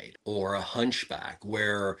 Hyde or a Hunchback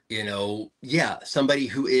where, somebody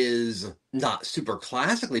who is not super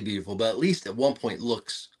classically beautiful, but at least at one point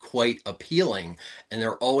looks quite appealing. And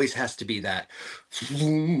there always has to be that.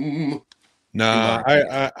 No,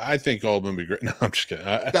 I think Oldman would be great. No, I'm just kidding.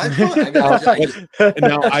 That's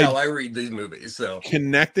how I read these movies. So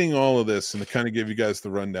connecting all of this and to kind of give you guys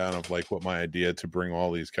the rundown of like what my idea to bring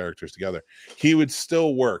all these characters together, he would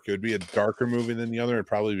still work. It would be a darker movie than the other. It'd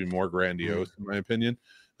probably be more grandiose, in my opinion.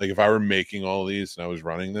 Like if I were making all of these and I was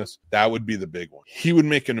running this, that would be the big one. He would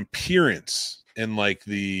make an appearance in like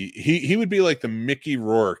he would be like the Mickey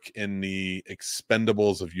Rourke in the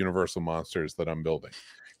Expendables of Universal Monsters that I'm building.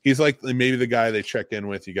 He's like maybe the guy they check in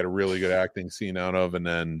with, you get a really good acting scene out of, and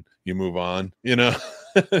then you move on,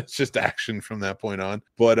 it's just action from that point on.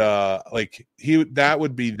 But that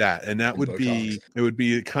would be that. And that would be, it would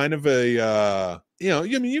be kind of a,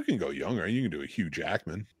 you can go younger. You can do a Hugh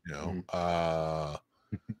Jackman,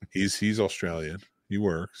 he's Australian. He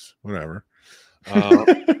works, whatever.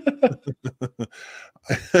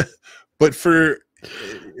 But for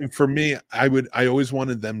me, I always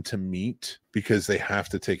wanted them to meet because they have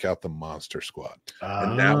to take out the Monster Squad,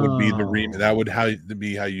 and that would be that would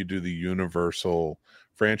be how you do the Universal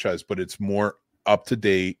franchise, but it's more up to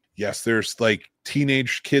date. Yes, there's like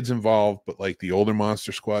teenage kids involved, but like the older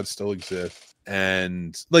Monster Squad still exists,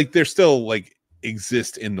 and like they're still like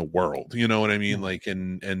exist in the world, you know what I mean? Like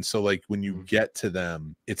and so like when you get to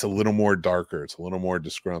them, it's a little more darker, it's a little more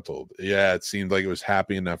disgruntled. Yeah, it seemed like it was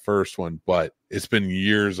happy in that first one, but it's been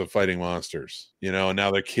years of fighting monsters, and now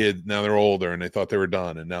they're older and they thought they were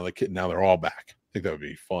done, and now they're all back. I think that would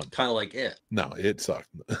be fun. Kind of like it. No, it sucked.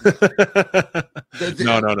 No.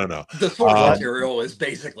 The source material is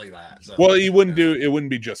basically that. So. Well, it wouldn't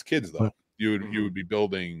be just kids though. You would be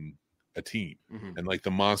building a team, and like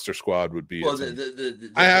the Monster Squad would be. Well,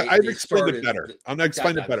 I've explained it better. I'm not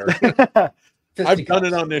explaining it better. I've done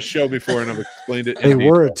it on this show before, and I've explained it. They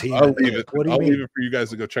were a team. I'll leave it. Leave it for you guys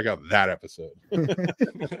to go check out that episode.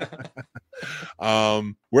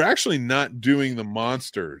 We're actually not doing the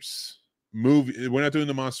monsters movie. We're not doing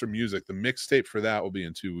the monster music. The mixtape for that will be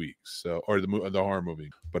in 2 weeks. So, or the horror movie.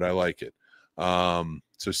 But I like it.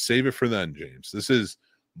 So save it for then, James. This is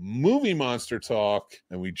movie monster talk,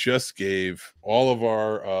 and we just gave all of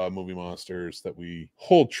our movie monsters that we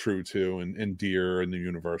hold true to and endear in the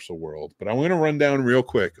Universal world. But I'm going to run down real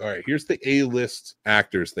quick. All right, here's the A-list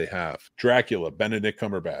actors they have: Dracula, Benedict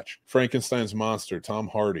Cumberbatch; Frankenstein's monster, Tom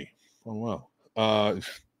Hardy. Oh wow,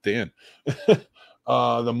 Dan.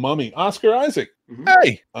 The Mummy, Oscar Isaac.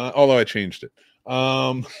 Hey, although I changed it.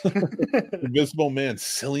 Invisible Man,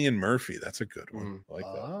 Cillian Murphy. That's a good one. I like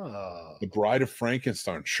that. The Bride of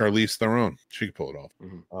Frankenstein, Charlize Theron. She could pull it off.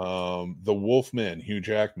 The Wolfman, Hugh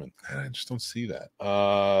Jackman. I just don't see that.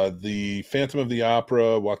 The Phantom of the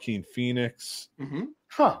Opera, Joaquin Phoenix.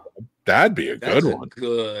 That'd be a good one.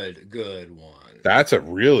 Good one. That's a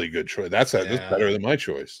really good choice. That's better than my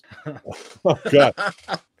choice. Oh God.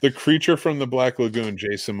 The Creature from the Black Lagoon,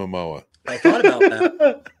 Jason Momoa. I thought about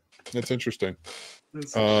that. That's interesting.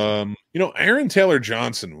 Aaron Taylor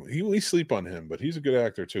Johnson, we sleep on him, but he's a good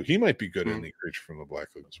actor too. He might be good in The Creature from the Black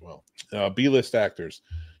Lagoon as well. B-list actors: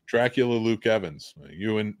 Dracula, Luke Evans,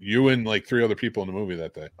 you and like 3 other people in the movie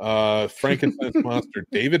that day. Frankenstein's monster,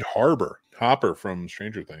 David Hopper from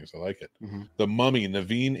Stranger Things. I like it. The Mummy,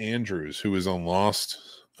 Naveen Andrews, who was on Lost.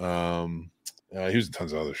 He was in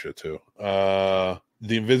tons of other shit too.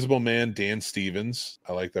 The Invisible Man, Dan Stevens.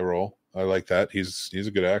 I like that role. I like that. He's a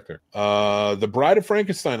good actor. The Bride of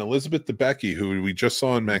Frankenstein, Elizabeth Debicki, who we just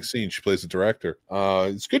saw in Maxine. She plays the director.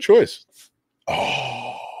 It's a good choice.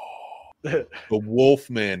 Oh, the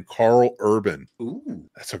Wolfman, Carl Urban. Ooh,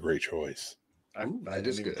 that's a great choice. I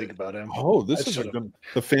didn't even think about him. Oh, this is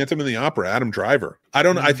the Phantom of the Opera, Adam Driver. I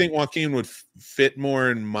don't know. I think Joaquin would fit more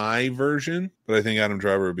in my version, but I think Adam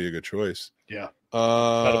Driver would be a good choice. Yeah,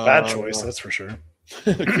 not a bad choice, that's for sure.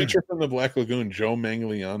 Creature from the Black Lagoon, Joe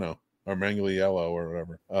Manganiello or Manganiello or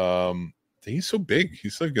whatever. He's so big.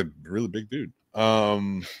 He's like a really big dude.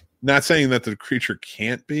 Not saying that the creature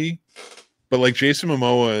can't be, but like Jason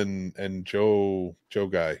Momoa and Joe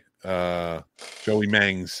guy, Joey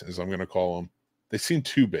Mangs, as I'm going to call him, they seem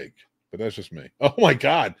too big. But that's just me. Oh my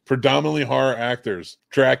God. Predominantly horror actors.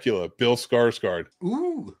 Dracula, Bill Skarsgård.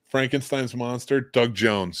 Ooh. Frankenstein's monster, Doug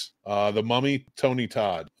Jones. The Mummy, Tony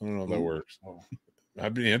Todd. I don't know if that works.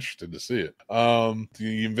 I'd be interested to see it.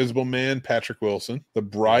 The Invisible Man, Patrick Wilson. The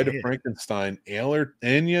Bride of Frankenstein,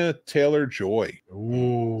 Anya Taylor-Joy.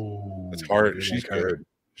 Ooh. It's hard. She's good.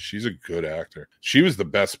 She's a good actor. She was the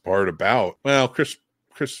best part about, well, Chris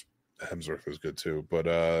Hemsworth was good too, but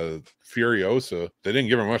Furiosa, they didn't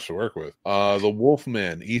give her much to work with. The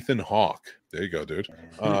Wolfman, Ethan Hawke. There you go, dude.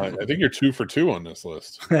 I think you're 2 for 2 on this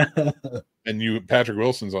list. And Patrick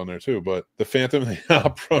Wilson's on there too, but the Phantom of the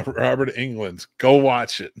Opera, Robert Englund. Go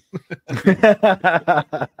watch it.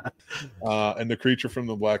 And the Creature from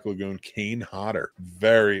the Black Lagoon, Kane Hodder.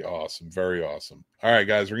 Very awesome. Very awesome. All right,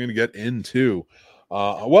 guys, we're going to get into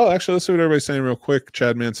well, actually, let's see what everybody's saying real quick.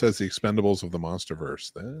 Chadman says the Expendables of the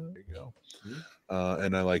Monsterverse. There you go.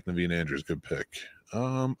 And I like Naveen Andrews. Good pick.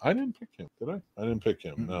 I didn't pick him, did I? I didn't pick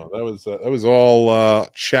him. No, that was all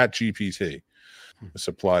Chat GPT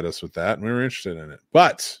supplied us with that, and we were interested in it.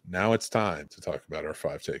 But now it's time to talk about our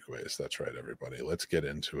 5 takeaways. That's right, everybody. Let's get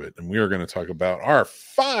into it. And we are going to talk about our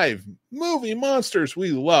 5 movie monsters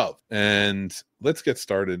we love. And let's get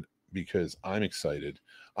started because I'm excited.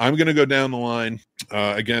 I'm going to go down the line.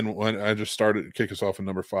 Again, when I just started, kick us off at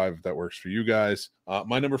number 5, if that works for you guys.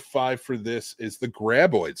 My number 5 for this is the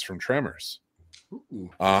Graboids from Tremors.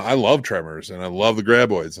 I love Tremors, and I love the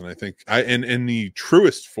Graboids, and I think in the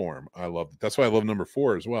truest form, I love it. That's why I love number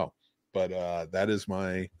 4 as well. But that is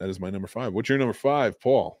my number 5. What's your number 5,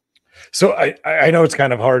 Paul? So I know it's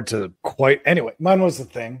kind of hard to quite. Anyway, mine was The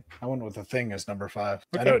Thing. I went with The Thing as number 5.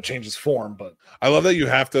 Okay. I know it changes form, but I love that you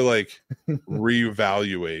have to like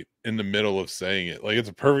reevaluate in the middle of saying it. Like it's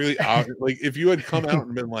a perfectly like if you had come out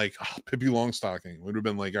and been like Pippi Longstocking, would have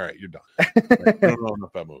been like, all right, you're done. Like, I don't know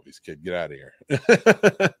enough about movies, kid. Get out of here.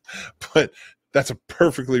 But that's a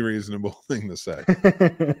perfectly reasonable thing to say.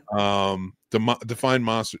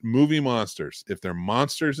 Define movie monsters. If they're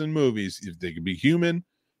monsters in movies, if they could be human,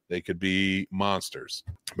 they could be monsters,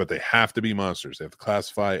 but they have to be monsters. They have to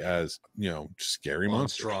classify as, scary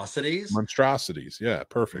monstrosities. Monstrosities. Yeah,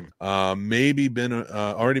 perfect. Maybe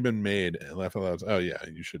already been made. Laugh out loud. Oh yeah,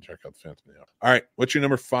 you should check out the Phantom of the Opera. All right, what's your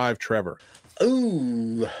number 5, Trevor?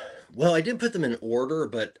 Oh, well, I didn't put them in order,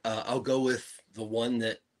 but I'll go with the one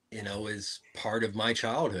that is part of my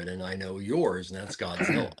childhood, and I know yours, and that's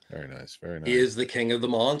Godzilla. Very nice. Very nice. He is the king of the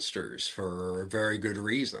monsters for very good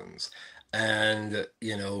reasons. And,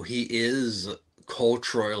 he is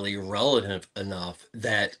culturally relevant enough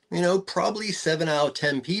that, probably 7 out of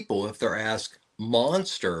 10 people, if they're asked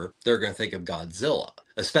monster, they're going to think of Godzilla,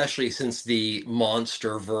 especially since the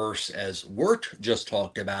monster verse, as Wirt just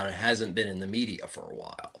talked about, it hasn't been in the media for a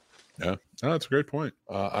while. Yeah, Oh, that's a great point.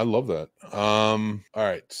 I love that. All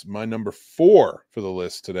right. My number 4 for the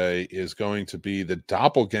list today is going to be the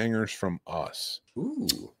doppelgangers from Us. Ooh.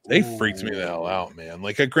 They freaked me the hell out, man.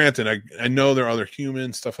 Like, granted, I know they're other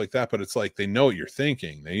humans, stuff like that, but it's like they know what you're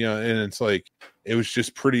thinking. And it's like it was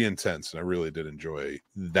just pretty intense, and I really did enjoy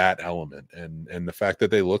that element, and the fact that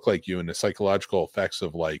they look like you, and the psychological effects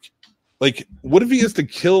of like, what if he has to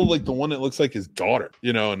kill like the one that looks like his daughter,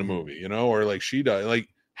 in the movie, or like she died, like.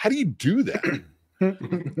 How do you do that?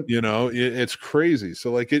 It's crazy.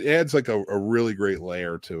 So like it adds like a really great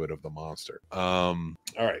layer to it of the monster. All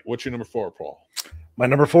right. What's your number 4, Paul? My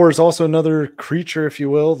number 4 is also another creature, if you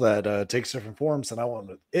will, that takes different forms, and I want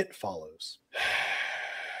It Follows.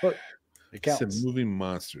 But it counts. It's a movie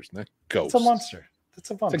monsters, not ghosts. It's a monster. It's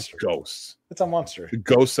a monster. It's ghosts. It's a monster. A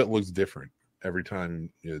ghost that looks different every time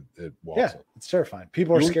it walks. Yeah, it's terrifying.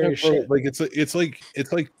 People are scary as shit. Like it's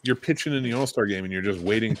like you're pitching in the All-Star game and you're just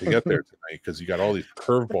waiting to get there tonight because you got all these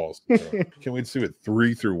curveballs. Can't wait to see what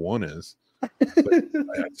 3 through 1 is. But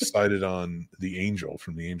I decided on the Angel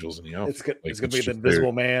from the Angels in the Outfit. It's gonna be the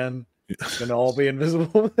Invisible Man. It's gonna all be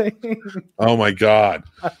invisible thing. Oh my god!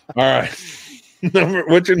 All right,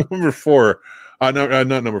 what's your number 4? No,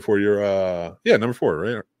 not number 4. You're number 4,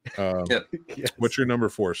 right? Yep. Yes. What's your number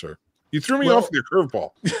 4, sir? You threw me off with your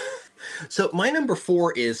curveball. So my number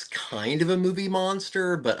 4 is kind of a movie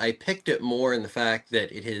monster, but I picked it more in the fact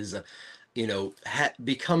that it has,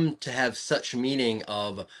 become to have such meaning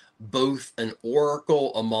of both an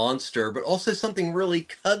oracle, a monster, but also something really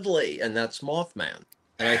cuddly, and that's Mothman.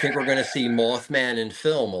 And I think we're going to see Mothman in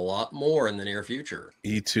film a lot more in the near future.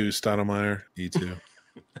 E2 Stottlemyre, E2.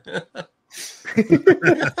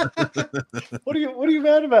 What are you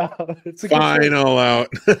mad about? It's a Fine, all out.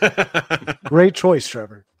 great choice,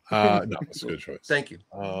 Trevor. No, it's a good choice. Thank you.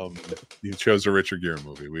 You chose a Richard Gere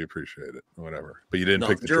movie. We appreciate it. Whatever. But you didn't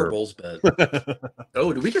pick the gerbils, but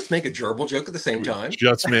oh, did we just make a gerbil joke at the same time?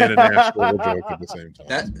 Just made an actual joke at the same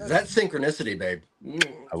time. That's synchronicity, babe.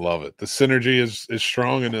 I love it. The synergy is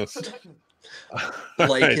strong in this.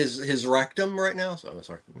 Like Right. his rectum right now. So I'm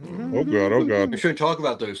sorry. Oh god. We shouldn't talk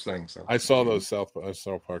about those things. So. I saw those South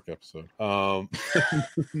Park episode.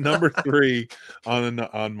 Number 3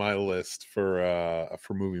 on my list for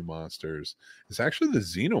movie monsters is actually the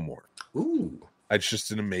Xenomorph. Ooh. It's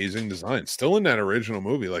just an amazing design. Still in that original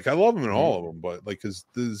movie. Like I love them in all of them, but like because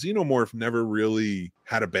the Xenomorph never really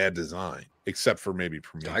had a bad design, except for maybe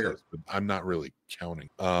Prometheus. But I'm not really counting.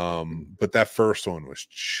 But that first one was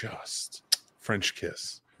just French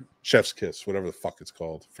kiss, chef's kiss, whatever the fuck it's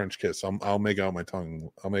called. French kiss. I'll make out my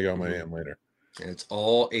tongue. I'll make out my hand later. And it's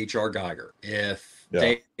all H.R. Geiger. If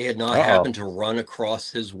they had not happened to run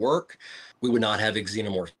across his work, we would not have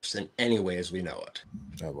Xenomorphs in any way as we know it.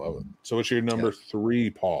 I love it. So what's your number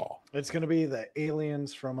 3, Paul? It's gonna be the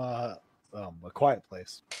aliens from A Quiet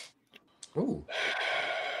Place. Ooh.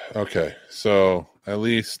 Okay, so at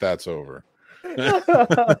least that's over. That's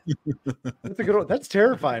a good one. That's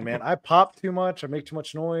terrifying, man. I pop too much. I make too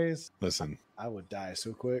much noise. Listen, I would die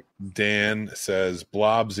so quick. Dan says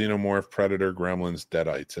Blob, Xenomorph, Predator, Gremlins,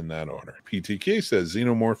 Deadites in that order. PTK says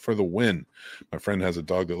Xenomorph for the win. My friend has a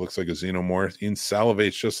dog that looks like a Xenomorph. He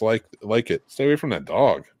salivates just like it. Stay away from that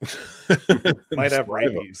dog. Might have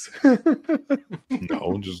rabies.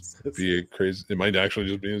 No, just be a crazy. It might actually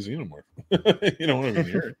just be a Xenomorph. You don't want to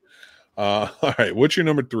hear it. All right, what's your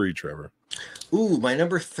number 3, Trevor? Ooh, my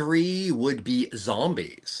number 3 would be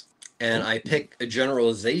zombies. And I pick a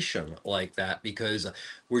generalization like that because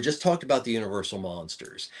we're just talked about the Universal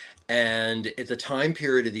monsters. And at the time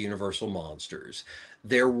period of the Universal monsters,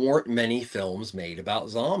 there weren't many films made about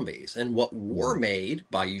zombies. And what were made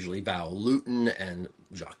by usually Val Lewton and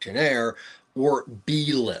Jacques Tourneur were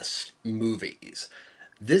B-list movies.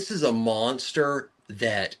 This is a monster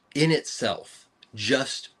that in itself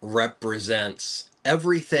just represents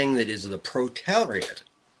everything that is the proletariat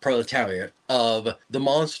of the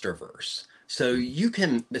Monsterverse. So you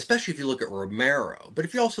can, especially if you look at Romero, but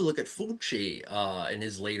if you also look at Fulci and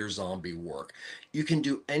his later zombie work, you can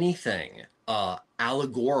do anything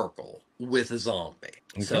allegorical with a zombie.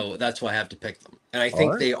 Okay. So that's why I have to pick them. And I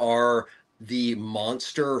think they are the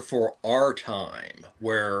monster for our time,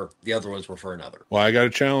 where the other ones were for another. Well, I got to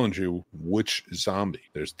challenge you. Which zombie?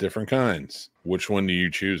 There's different kinds. Which one do you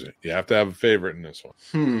choose? You have to have a favorite in this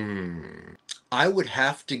one. I would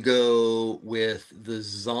have to go with the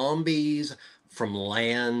zombies from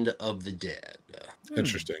Land of the Dead.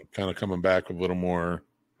 Interesting. Kind of coming back with a little more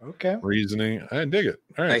reasoning. I dig it.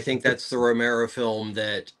 All right. I think that's the Romero film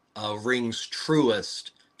that rings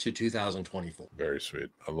truest to 2024. Very sweet.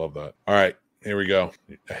 I love that. All right. Here we go.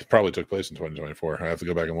 It probably took place in 2024. I have to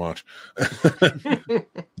go back and watch.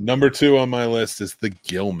 Number 2 on my list is The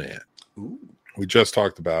Gill Man. Ooh. We just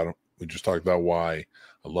talked about him. We just talked about why.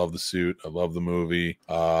 I love the suit. I love the movie.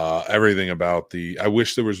 Everything about I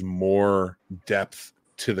wish there was more depth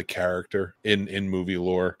to the character in movie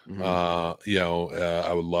lore. Mm-hmm.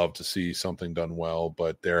 I would love to see something done well,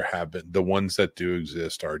 but there have been the ones that do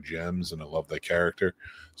exist are gems, and I love that character.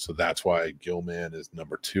 So that's why Gilman is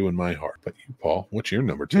number 2 in my heart. But you, Paul, what's your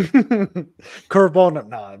number 2? Curveball.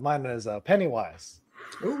 No, mine is Pennywise.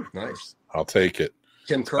 Ooh, nice. I'll take it.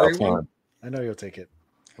 Tim Curry one? I know you'll take it.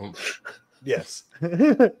 Oh. Yes.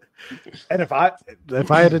 And if I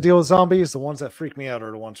had to deal with zombies, the ones that freak me out are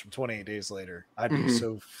the ones from 28 Days Later. I'd be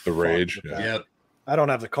so The Rage. Yeah. Yep. I don't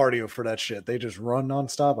have the cardio for that shit. They just run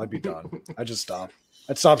nonstop. I'd be done. I'd just stop.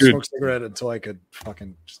 I'd stop smoking cigarette until I could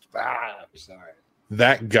fucking just sorry.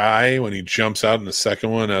 That guy, when he jumps out in the second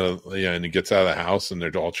one, and he gets out of the house and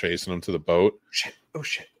they're all chasing him to the boat. Shit. Oh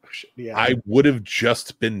shit. Yeah. I would have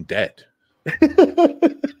just been dead.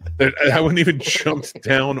 I wouldn't even jumped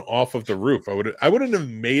down off of the roof. I wouldn't have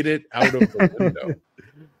made it out of the window.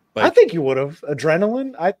 I think you would have.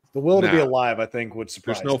 Adrenaline, the will to be alive, I think, would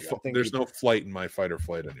surprise you. There's no flight in my fight or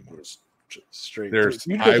flight anymore. Straight.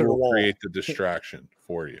 I will create the distraction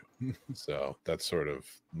for you. So that's sort of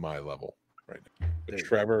my level right now. But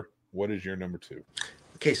Trevor, what is your number 2?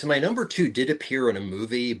 Okay, so my number 2 did appear in a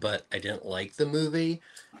movie, but I didn't like the movie.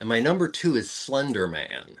 And my number 2 is Slender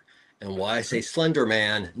Man. And why I say Slender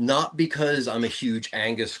Man, not because I'm a huge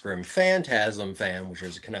Angus Scrimm Phantasm fan, which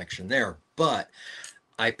there's a connection there, but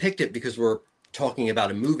I picked it because we're talking about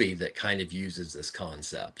a movie that kind of uses this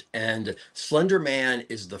concept. And Slender Man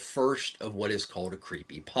is the first of what is called a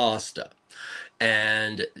creepypasta.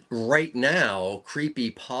 And right now,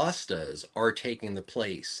 creepypastas are taking the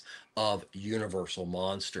place of universal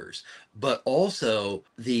monsters, but also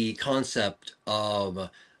the concept of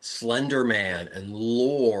Slender Man and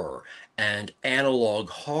lore and analog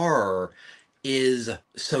horror is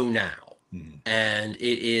so now. And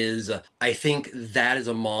it is, I think that is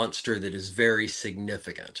a monster that is very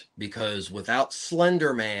significant, because without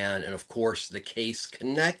Slender Man, and of course the case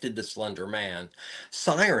connected to Slender Man,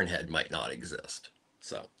 Siren Head might not exist.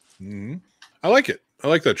 So I like it. I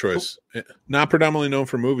like that choice. Not predominantly known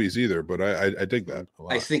for movies either, but I dig that a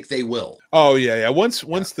lot. I think they will. Oh yeah. Once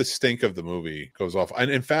the stink of the movie goes off, and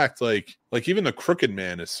in fact, like even the Crooked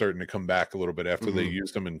Man is starting to come back a little bit after they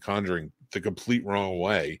used him in Conjuring the complete wrong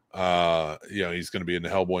way. He's going to be in the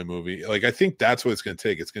Hellboy movie. Like, I think that's what it's going to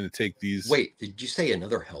take. It's going to take these. Wait, did you say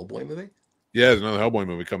another Hellboy movie? Yeah, there's another Hellboy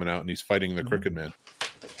movie coming out, and he's fighting the Crooked Man.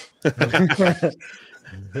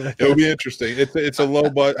 It'll be interesting. It's a low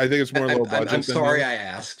budget. I think it's more low budget. I'm sorry I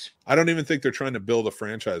asked. I don't even think they're trying to build a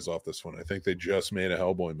franchise off this one. I think they just made a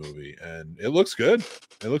Hellboy movie, and it looks good.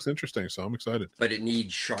 It looks interesting, so I'm excited. But it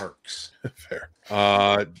needs sharks. Fair.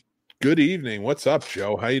 Good evening. What's up,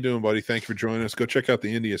 Joe? How you doing, buddy? Thank you for joining us. Go check out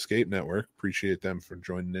the Indie Escape Network. Appreciate them for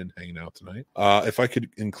joining in, hanging out tonight. If I could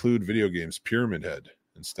include video games, Pyramid Head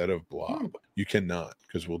instead of Blob. You cannot,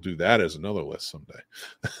 because we'll do that as another list someday.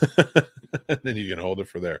 And then you can hold it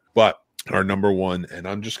for there. But our number 1, and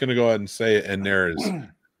I'm just going to go ahead and say it, and there is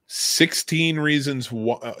 16 reasons,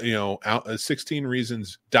 16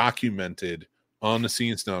 reasons documented on the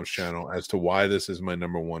Scene Snobs channel as to why this is my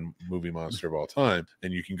number 1 movie monster of all time.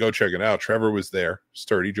 And you can go check it out. Trevor was there.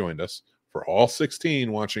 Sturdy joined us for all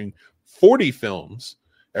 16, watching 40 films.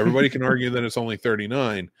 Everybody can argue that it's only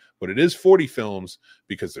 39, but it is 40 films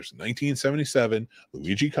because there's 1977,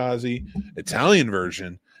 Luigi Cozzi, Italian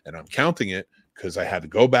version, and I'm counting it because I had to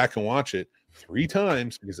go back and watch it 3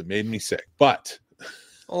 times because it made me sick. But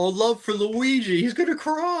love for Luigi. He's going to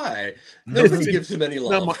cry. Nobody gives him any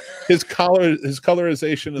love. His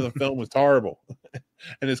colorization of the film was horrible,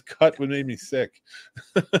 and his cut would make me sick.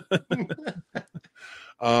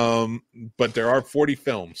 But there are 40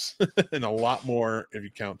 films and a lot more if you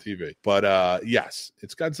count TV. But yes,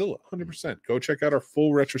 it's Godzilla, 100%. Go check out our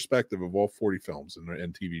full retrospective of all 40 films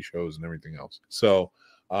and TV shows and everything else. So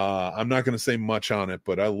I'm not going to say much on it,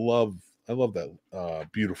 but I love that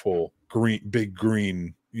beautiful big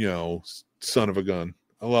green, son of a gun.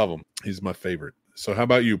 I love him. He's my favorite. So how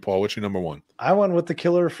about you, Paul? What's your number 1? I went with the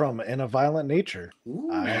killer from In a Violent Nature.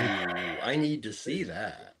 Ooh, I need to see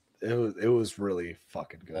that. It was really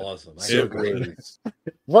fucking good. Awesome. So good.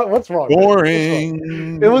 What's wrong?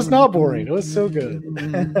 Boring. It was not boring. It was so good.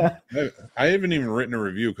 I haven't even written a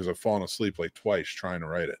review because I've fallen asleep like twice trying to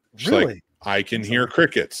write it. Really? Like, I can hear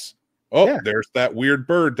crickets. There's that weird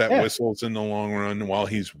bird that whistles in the long run while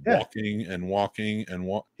he's walking and walking and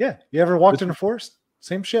walking. Yeah. You ever walked in a forest?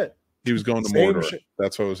 Same shit. He was going to Same Mordor. shit.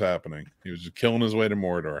 That's what was happening. He was just killing his way to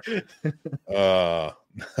Mordor. I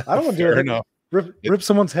don't want to do Fair it. enough. Rip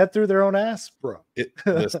someone's head through their own ass, bro.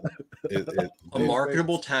 Listen, A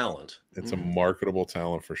marketable talent. it's a marketable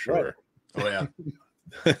talent for sure. Oh yeah,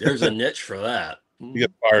 there's a niche for that. You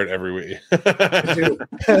get fired every week. You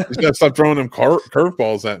gotta stop throwing them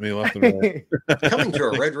curveballs at me left and right. Coming to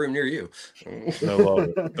a red room near you. I love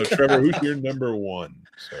it. So, Trevor, who's your number one?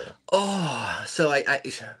 So I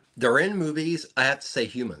they're in movies. I have to say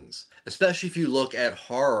humans, especially if you look at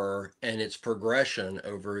horror and its progression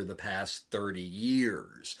over the past 30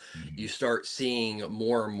 years. You start seeing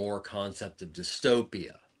more and more concept of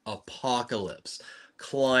dystopia, apocalypse,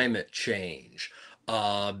 climate change,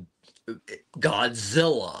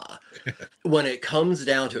 Godzilla. When it comes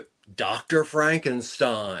down to Dr.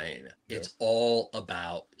 Frankenstein, it's all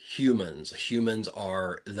about humans. Humans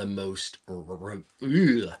are the most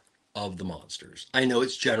of the monsters. I know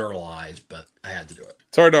it's generalized, but I had to do it.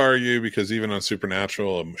 It's hard to argue because even on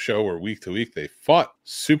Supernatural, a show where week to week they fought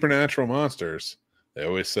supernatural monsters, they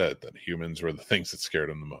always said that humans were the things that scared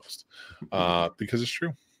them the most. Because it's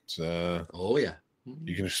true. Oh yeah.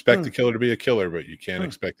 You can expect the killer to be a killer, but you can't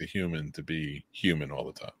expect the human to be human all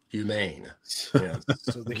the time. Humane. Yeah.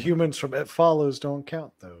 So the humans from It Follows don't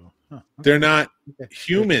count, though. They're not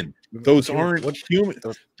human. Those aren't human.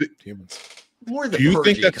 Humans. More the Do you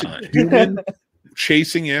think that's kind. a human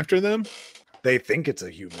chasing after them? They think it's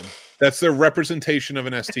a human. That's their representation of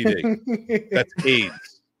an STD. That's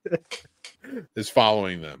AIDS. Is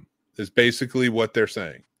following them. Is basically what they're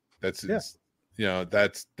saying. That's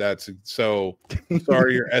that's so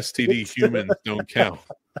sorry. Your STD humans don't count.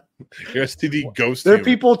 Your STD ghost. They're humans.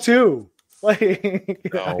 people too.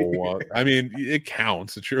 Like, No, I mean it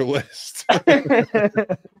counts. It's your list.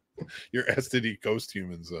 Your STD ghost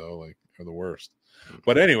humans though, like are the worst.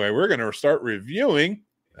 But anyway, we're gonna start reviewing.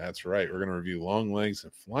 That's right. We're gonna review Longlegs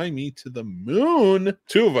and Fly Me to the Moon.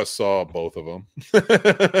 Two of us saw both of them.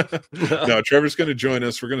 No, Trevor's gonna join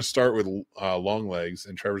us. We're gonna start with Longlegs,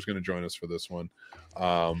 and Trevor's gonna join us for this one.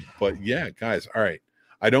 But yeah, guys, all right.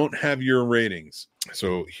 I don't have your ratings.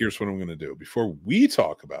 So here's what I'm going to do. Before we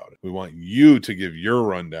talk about it, we want you to give your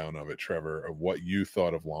rundown of it, Trevor, of what you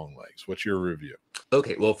thought of Longlegs. What's your review?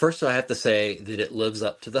 Okay, well, first I have to say that it lives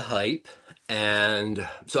up to the hype. And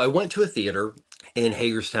so I went to a theater in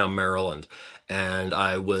Hagerstown, Maryland, and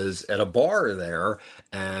I was at a bar there,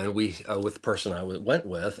 and we, with the person I went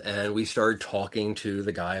with, and we started talking to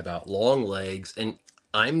the guy about Longlegs, and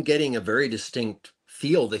I'm getting a very distinct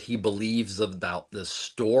feel that he believes about this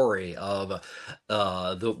story of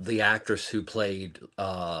the actress who played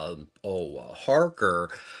Harker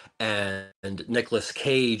and Nicolas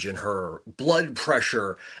Cage and her blood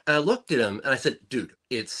pressure. And I looked at him and I said, dude,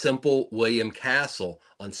 it's simple William Castle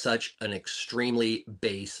on such an extremely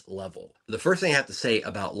base level. The first thing I have to say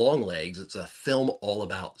about Longlegs, it's a film all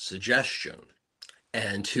about suggestion.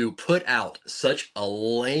 And to put out such a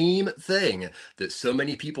lame thing that so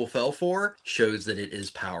many people fell for shows that it is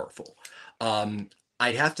powerful.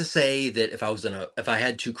 I'd have to say that if I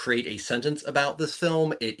had to create a sentence about this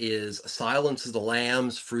film, it is Silence of the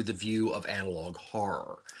Lambs through the view of analog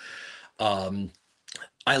horror.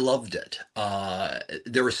 I loved it.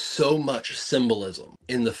 There was so much symbolism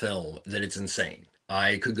in the film that it's insane.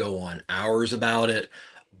 I could go on hours about it.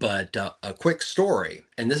 But a quick story,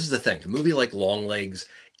 and this is the thing, a movie like Longlegs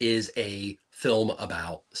is a film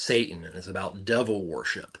about Satan, and it's about devil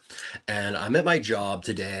worship. And I'm at my job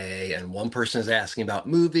today, and one person is asking about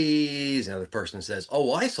movies, and another person says,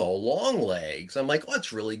 oh, I saw Longlegs. I'm like, oh,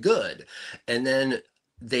 it's really good. And then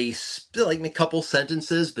they spill like a couple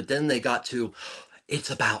sentences, but then they got to, it's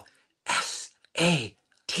about Satan.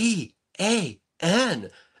 And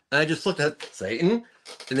I just looked at Satan,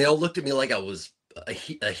 and they all looked at me like I was a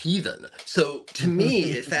heathen. So to me,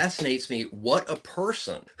 it fascinates me what a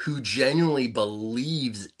person who genuinely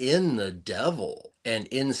believes in the devil and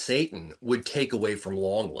in Satan would take away from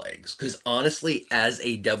Longlegs. Because honestly, as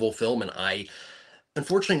a devil film, and I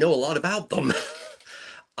unfortunately know a lot about them,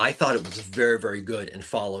 I thought it was very, very good and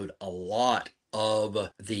followed a lot of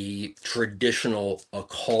the traditional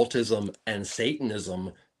occultism and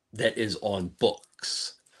Satanism that is on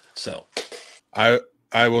books. So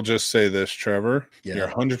I will just say this, Trevor. Yeah. You're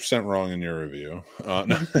 100% wrong in your review.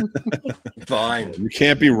 No. Fine. You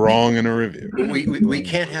can't be wrong in a review. We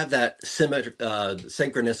can't have that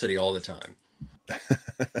synchronicity all the time.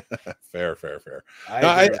 Fair. I No,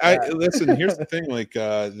 agree with I that. listen. Here's the thing: like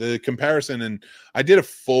the comparison, and I did a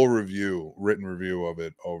full written review of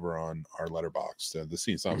it over on our letterbox, the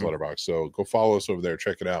Scene Snobs letterbox. So go follow us over there,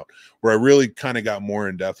 check it out. Where I really kind of got more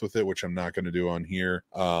in depth with it, which I'm not going to do on here.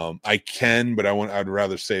 I can, but I'd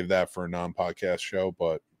rather save that for a non-podcast show.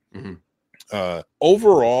 But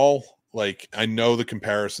overall, like I know the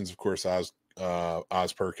comparisons, of course,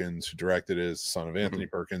 Oz Perkins, who directed it, is the son of Anthony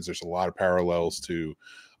Perkins. There's a lot of parallels to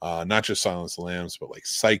not just Silence of the Lambs, but like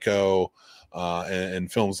Psycho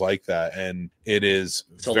and films like that. And it's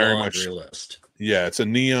very much list. Yeah, it's a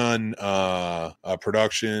Neon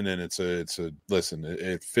production, and it's a listen.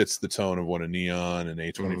 It fits the tone of what a Neon and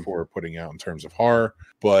A24 are putting out in terms of horror.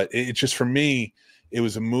 But it just, for me, it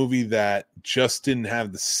was a movie that just didn't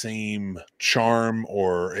have the same charm,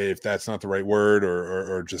 or if that's not the right word,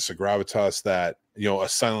 or just a gravitas that, you know, a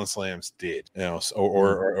Silence Lambs did, you know,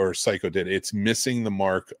 or Psycho did. It's missing the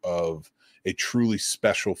mark of a truly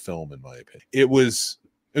special film, in my opinion. It was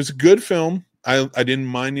a good film. I didn't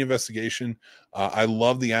mind the investigation. I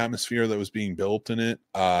love the atmosphere that was being built in it.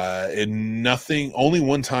 Only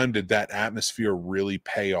one time did that atmosphere really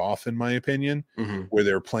pay off, in my opinion, where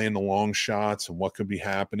they were playing the long shots and what could be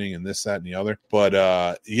happening and this, that, and the other.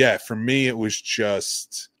 But yeah, for me, it was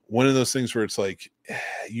just one of those things where it's like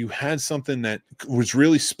you had something that was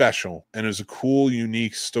really special and it was a cool,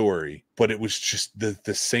 unique story, but it was just the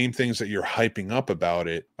same things that you're hyping up about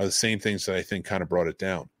it are the same things that I think kind of brought it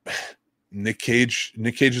down. Nick Cage's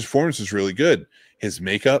performance is really good. His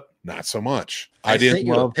makeup, not so much. I didn't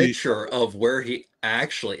love a picture of where he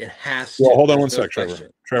actually. It has to. Well, hold on one sec,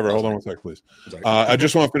 Trevor. Hold on one sec, please. I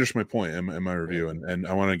just want to finish my point in my review, and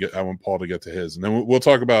I want Paul to get to his, and then we'll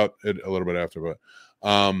talk about it a little bit after. But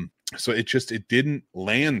so it didn't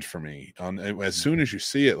land for me. As soon as you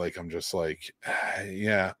see it, like I'm just like,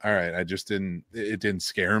 yeah, all right. It didn't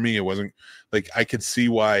scare me. It wasn't like, I could see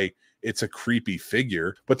why it's a creepy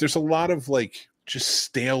figure, but there's a lot of like just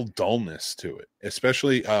stale dullness to it,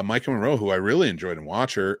 especially Micah Monroe, who I really enjoyed in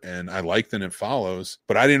Watcher, and I liked in It Follows,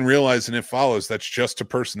 but I didn't realize in It Follows that's just a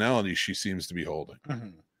personality she seems to be holding.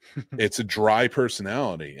 It's a dry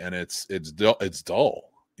personality, and it's dull.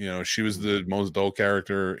 You know, she was the most dull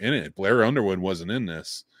character in it. Blair Underwood wasn't in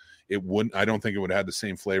this. I don't think it would have had the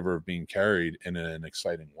same flavor of being carried in an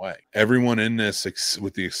exciting way. Everyone in this,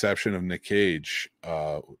 with the exception of Nick Cage,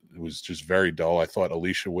 was just very dull. I thought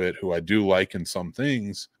Alicia Witt, who I do like in some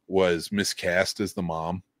things, was miscast as the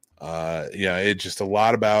mom. It just, a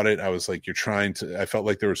lot about it. I was like, I felt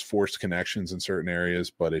like there was forced connections in certain areas,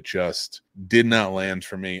 but it just did not land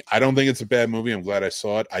for me. I don't think it's a bad movie. I'm glad I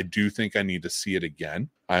saw it. I do think I need to see it again.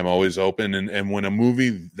 I'm always open. And when a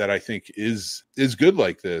movie that I think is good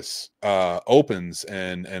like this, opens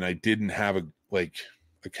and I didn't have a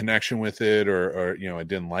connection with it, or you know, I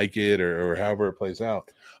didn't like it, or however it plays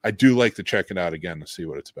out, I do like to check it out again to see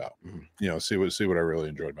what it's about. You know, see what I really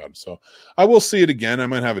enjoyed about it. So I will see it again. I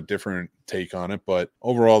might have a different take on it, but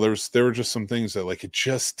overall there were just some things that, like, it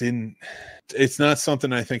just didn't. It's not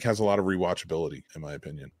something I think has a lot of rewatchability, in my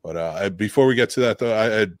opinion. But before we get to that, though,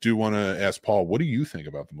 I do want to ask Paul, what do you think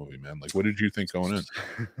about the movie, man? Like, what did you think going in?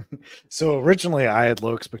 So originally I had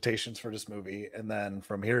low expectations for this movie, and then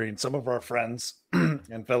from hearing some of our friends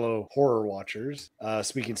and fellow horror watchers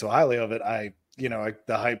speaking so highly of it,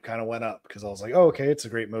 the hype kind of went up, because I was like, oh, okay, it's a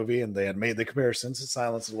great movie. And they had made the comparisons to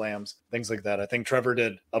Silence of the Lambs, things like that. I think Trevor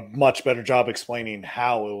did a much better job explaining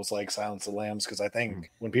how it was like Silence of the Lambs, because I think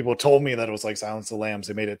when people told me that it was like Silence of the Lambs,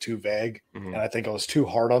 they made it too vague. And I think I was too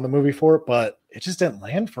hard on the movie for it, but it just didn't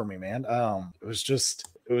land for me, man. It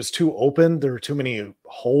was too open. There were too many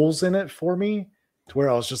holes in it for me, to where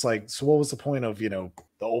I was just like, so what was the point of, the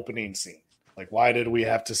opening scene? Like, why did we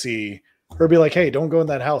have to see her be like, hey, don't go in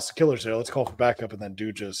that house, the killer's there, let's call for backup, and then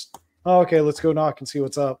dude just, oh, okay, let's go knock and see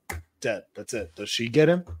what's up. Dead. That's it. Does she get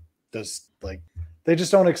him? They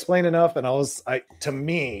just don't explain enough. And to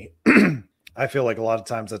me, I feel like a lot of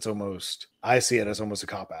times I see it as almost a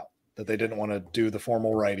cop-out, that they didn't want to do the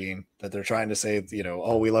formal writing, that they're trying to say,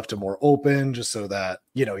 oh, we left it more open just so that,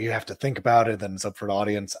 you have to think about it, then it's up for the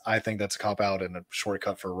audience. I think that's a cop-out and a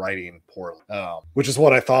shortcut for writing poorly, which is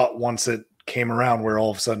what I thought once it came around, where all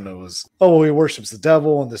of a sudden it was, oh, well, he worships the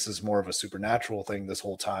devil, and this is more of a supernatural thing this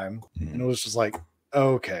whole time. And it was just like,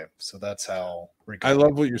 okay, so that's how I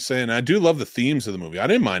love what you're saying. I do love the themes of the movie. I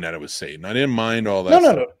didn't mind that it was Satan. I didn't mind all that.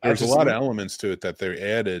 No. There's a lot of elements to it that they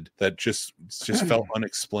added that just felt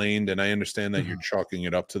unexplained. And I understand that you're chalking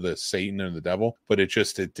it up to the Satan and the devil, but it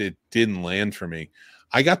didn't land for me.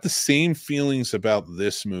 I got the same feelings about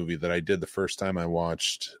this movie that I did the first time I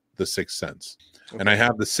watched The Sixth Sense. And I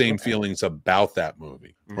have the same feelings about that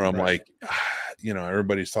movie where I'm Right. like,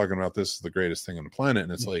 everybody's talking about this is the greatest thing on the planet.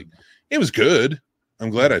 And it's like, it was good. I'm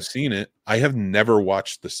glad I've seen it. I have never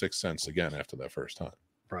watched The Sixth Sense again after that first time.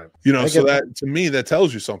 Right. So that to me, that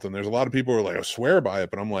tells you something. There's a lot of people who are like, I swear by it,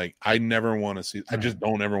 but I'm like, I never want to see, I just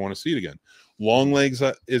don't ever want to see it again. Longlegs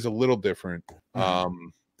is a little different.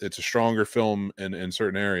 It's a stronger film in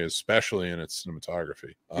certain areas, especially in its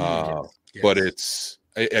cinematography. Yes. But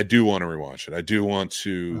I do want to rewatch it. I do want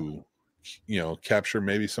to, capture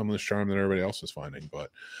maybe some of the charm that everybody else is finding.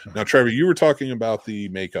 But now, Trevor, you were talking about the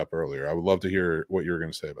makeup earlier. I would love to hear what you were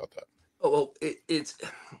going to say about that. Oh, well, it's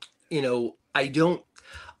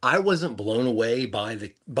I wasn't blown away by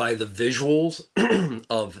the visuals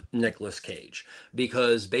of Nicolas Cage,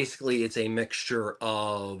 because basically it's a mixture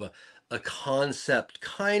of a concept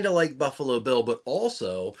kind of like Buffalo Bill, but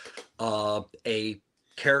also a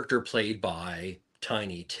character played by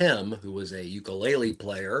Tiny Tim, who was a ukulele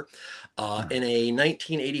player, in a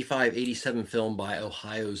 1985-87 film by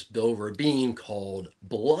Ohio's Bill Rabin called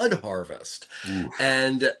Blood Harvest. Oof.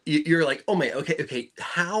 And you're like, oh man, okay,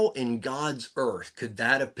 how in God's earth could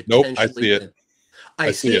that have potentially I see it.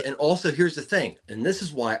 I see it. And also, here's the thing, and this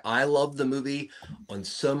is why I love the movie on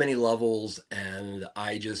so many levels, and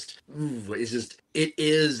it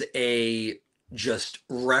is a just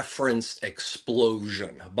referenced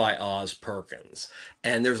explosion by Oz Perkins.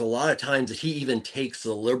 And there's a lot of times that he even takes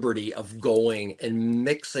the liberty of going and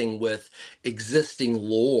mixing with existing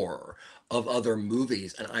lore of other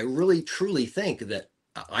movies. And I really truly think that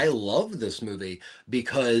I love this movie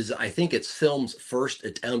because I think it's film's first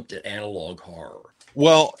attempt at analog horror.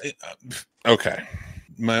 Well, okay.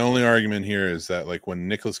 My only argument here is that, like, when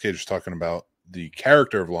Nicolas Cage is talking about the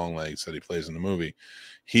character of Longlegs that he plays in the movie,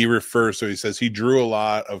 he says he drew a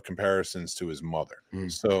lot of comparisons to his mother.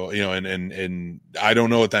 So, and I don't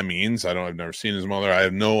know what that means. I've never seen his mother. I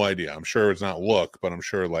have no idea. I'm sure it's not look, but I'm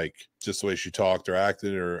sure like just the way she talked or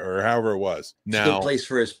acted or however it was. Now, it's a good place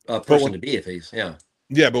for his person to be if he's,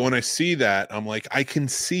 Yeah, but when I see that, I'm like, I can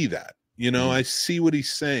see that. I see what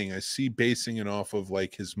he's saying. I see basing it off of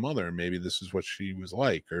like his mother, and maybe this is what she was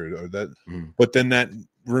like, or that. But then that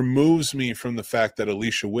removes me from the fact that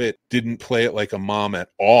Alicia Witt didn't play it like a mom at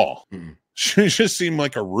all. She just seemed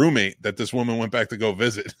like a roommate that this woman went back to go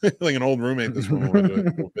visit, like an old roommate this woman went to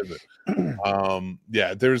go visit.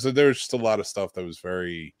 There's just a lot of stuff that was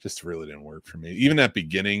just really didn't work for me. Even that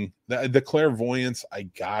beginning, the clairvoyance, I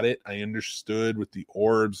got it. I understood with the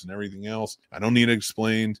orbs and everything else. I don't need it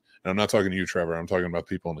explained. And I'm not talking to you, Trevor. I'm talking about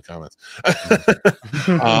people in the comments.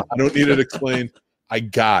 I don't need it explained. I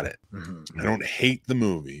got it. I don't hate the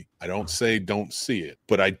movie. I don't say don't see it,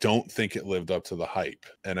 but I don't think it lived up to the hype.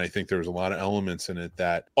 And I think there was a lot of elements in it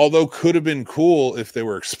that, although could have been cool if they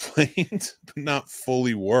were explained, but not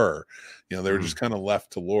fully were. They were just kind of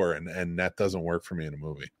left to lore, and that doesn't work for me in a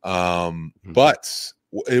movie. But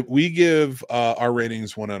we give our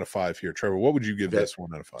ratings 1 out of 5 here. Trevor, what would you give this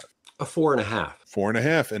 1 out of 5? A 4.5.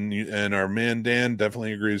 4.5, and our man Dan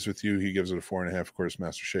definitely agrees with you. He gives it a 4.5. Of course,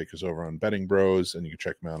 Master Shake is over on Betting Bros, and you can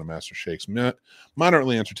check him out on Master Shake's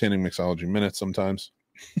moderately entertaining mixology minutes. Sometimes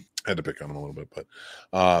had to pick on him a little bit, but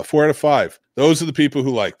 4 out of 5. Those are the people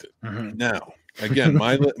who liked it. Now, again,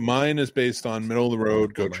 mine is based on middle of the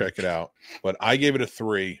road. Go check it out. But I gave it a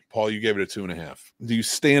 3. Paul, you gave it a 2.5. Do you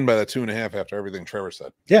stand by that 2.5 after everything Trevor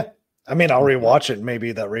said? Yeah. I mean, I'll rewatch it.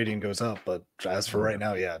 Maybe that rating goes up, but as for right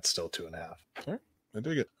now, it's still 2.5. All right, I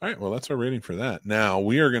dig it. All right, well, that's our rating for that. Now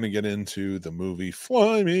we are going to get into the movie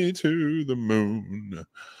 "Fly Me to the Moon."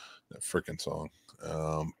 That freaking song.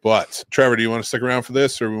 But Trevor, do you want to stick around for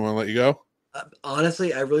this, or we want to let you go?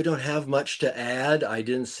 Honestly, I really don't have much to add. I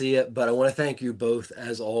didn't see it, but I want to thank you both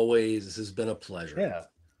as always. This has been a pleasure. Yeah.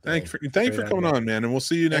 Thank you for coming on, man. And we'll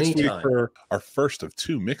see you next week for our first of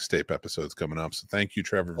 2 mixtape episodes coming up. So thank you,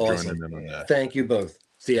 Trevor, for joining in on that. Thank you both.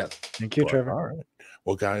 See ya. Thank you, Trevor. All right.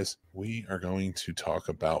 Well, guys, we are going to talk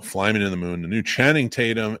about Fly Me to the Moon, the new Channing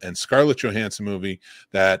Tatum and Scarlett Johansson movie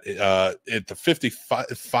that at the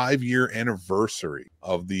 55-year anniversary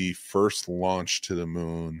of the first launch to the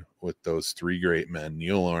moon with those 3 great men,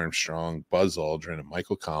 Neil Armstrong, Buzz Aldrin, and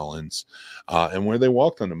Michael Collins, and where they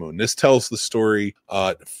walked on the moon. This tells the story,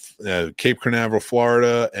 Cape Canaveral,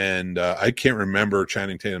 Florida, and I can't remember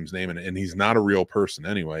Channing Tatum's name, and he's not a real person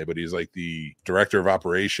anyway, but he's like the director of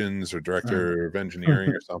operations or director of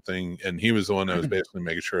engineering or something, and he was the one that was basically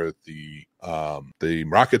making sure that the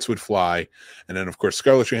rockets would fly. And then, of course,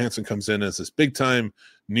 Scarlett Johansson comes in as this big-time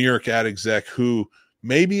New York ad exec who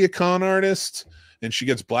may be a con artist, and she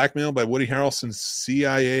gets blackmailed by Woody Harrelson's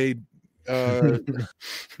CIA person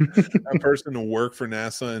to work for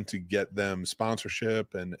NASA and to get them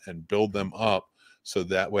sponsorship and build them up so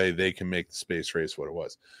that way they can make the space race what it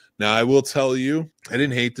was. Now, I will tell you, I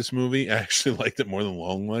didn't hate this movie. I actually liked it more than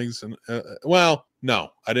Longlegs. And well, no,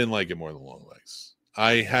 I didn't like it more than Longlegs.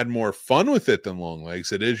 I had more fun with it than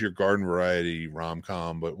Longlegs. It is your garden variety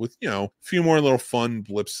rom-com, but with, a few more little fun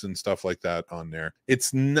blips and stuff like that on there.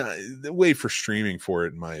 It's not the way for streaming for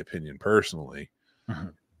it, in my opinion, personally. Mm-hmm.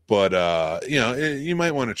 But, you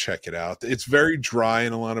might want to check it out. It's very dry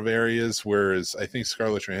in a lot of areas, whereas I think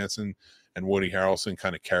Scarlett Johansson and Woody Harrelson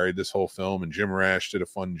kind of carried this whole film, and Jim Rash did a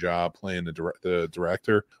fun job playing the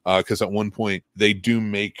director. Because at one point they do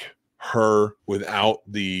make her without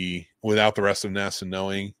the rest of NASA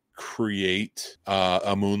knowing create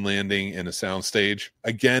a moon landing in a soundstage.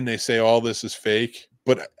 Again, they say all this is fake,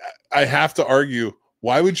 but I have to argue,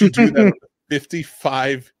 why would you do that?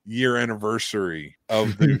 55-year anniversary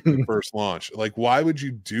of the first launch. Like, why would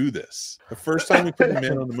you do this? The first time we put a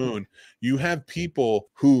man on the moon, you have people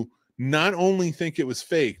who not only think it was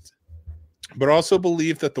faked, but also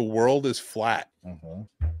believe that the world is flat. Mm-hmm.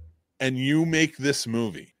 And you make this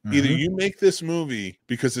movie. Mm-hmm. Either you make this movie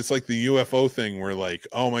because it's like the UFO thing where like,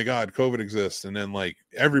 oh my God, COVID exists. And then like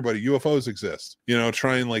everybody, UFOs exist,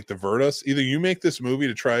 try and like divert us. Either you make this movie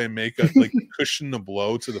to try and make like cushion the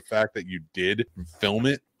blow to the fact that you did film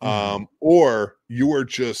it. Or you are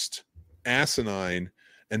just asinine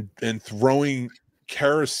and throwing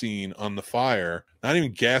kerosene on the fire, not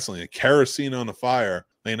even gasoline, kerosene on the fire.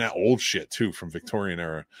 And that old shit too from Victorian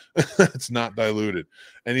era. It's not diluted,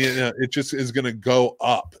 and it just is going to go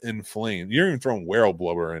up in flame. You're even throwing whale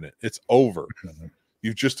blubber in it. It's over.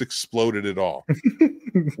 You've just exploded it all.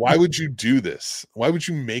 Why would you do this? Why would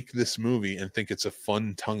you make this movie and think it's a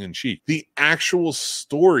fun tongue-in-cheek? The actual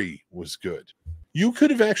story was good. You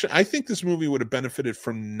could have I think this movie would have benefited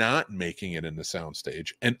from not making it in the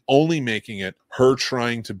soundstage and only making it her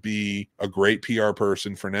trying to be a great PR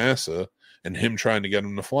person for NASA and him trying to get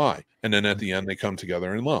him to fly. And then at the end, they come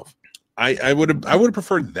together in love. I would have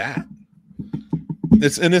preferred that.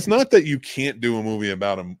 It's not that you can't do a movie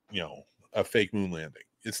about a fake moon landing.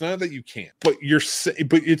 It's not that you can't, but it's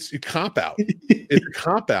a cop out. It's a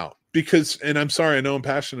cop out. Because, and I'm sorry, I know I'm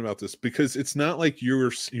passionate about this, because it's not like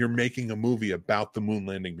you're making a movie about the moon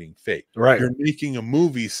landing being fake. Right. You're making a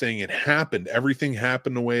movie saying it happened. Everything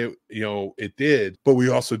happened the way it did, but we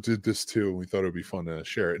also did this too. And we thought it would be fun to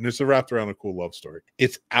share it. And it's wrapped around a cool love story.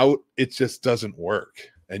 It's out. It just doesn't work.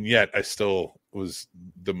 And yet I still was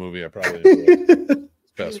the movie I probably enjoyed.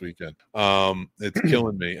 Past weekend. It's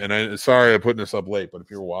killing me, and I'm sorry I'm putting this up late, but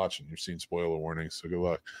if you're watching, you're seeing spoiler warnings, so good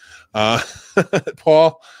luck.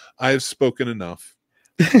 Paul, I have spoken enough.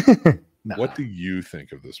 Nah. What do you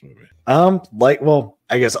think of this movie?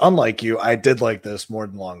 I guess unlike you, I did like this more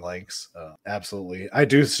than Longlegs. Absolutely. I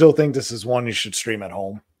do still think this is one you should stream at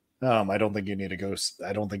home. I don't think you need to go.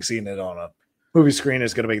 I don't think seeing it on a movie screen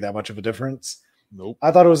is going to make that much of a difference. Nope.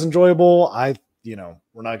 I thought it was enjoyable.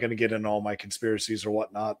 We're not going to get into all my conspiracies or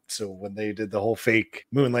whatnot. So when they did the whole fake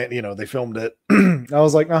moon land, they filmed it. I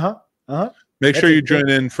was like, Make sure you join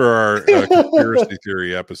in for our conspiracy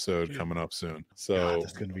theory episode coming up soon. So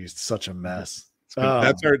it's going to be such a mess.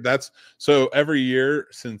 So every year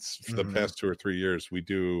since the past 2 or 3 years, we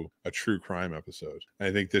do a true crime episode.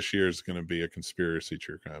 I think this year is going to be a conspiracy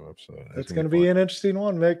true crime episode. It's going to be an interesting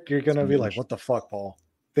one, Mick. You're going to be like, what the fuck, Paul?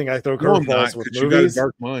 Think I throw curveballs with movies? You got a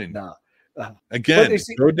dark mind. Nah. Again,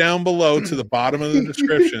 go down below to the bottom of the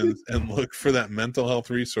descriptions and look for that mental health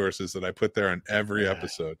resources that I put there on every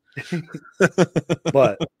episode.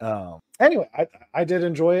 But anyway, I did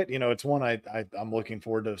enjoy it. It's one I'm looking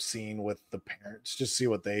forward to seeing with the parents, just see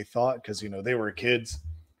what they thought, because they were kids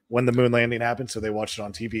when the moon landing happened, so they watched it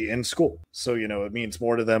on TV in school. So it means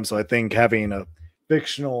more to them. So I think having a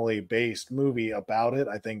fictionally based movie about it,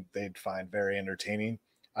 I think they'd find very entertaining.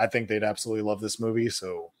 I think they'd absolutely love this movie.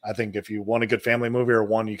 So I think if you want a good family movie, or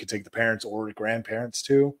one you could take the parents or grandparents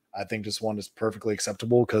to, I think this one is perfectly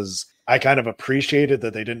acceptable, because I kind of appreciated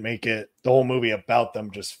that they didn't make it the whole movie about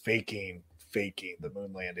them just faking the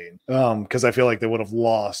moon landing. Because I feel like they would have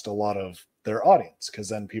lost a lot of their audience, because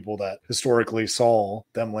then people that historically saw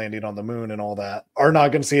them landing on the moon and all that are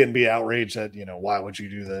not going to see it and be outraged that, why would you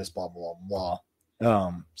do this, blah, blah, blah.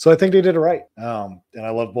 So I think they did it right. And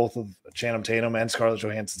I love both of Channing Tatum and Scarlett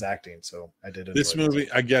Johansson's acting. So I did it. This movie,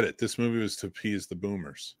 I get it. This movie was to appease the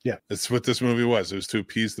boomers. Yeah. That's what this movie was. It was to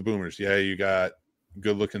appease the boomers. Yeah, you got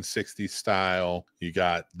good looking 60s style. You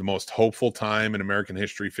got the most hopeful time in American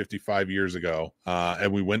history 55 years ago.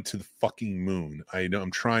 And we went to the fucking moon. I know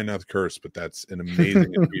I'm trying not to curse, but that's an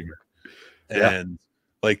amazing achievement. Yeah. And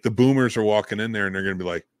like the boomers are walking in there and they're going to be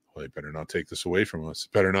like, well, they better not take this away from us.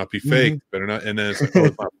 It better not be fake. Better not. And then it's like, oh,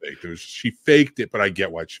 it's not fake. She faked it, but I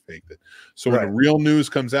get why she faked it. So when the real news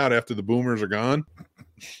comes out after the boomers are gone,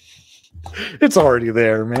 it's already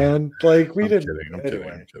there, man. Like we didn't. I'm kidding.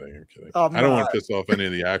 I don't want to piss off any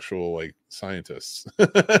of the actual like scientists.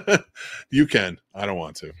 You can. I don't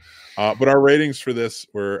want to. But our ratings for this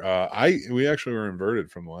were we actually were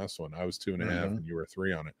inverted from the last one. I was 2.5 and you were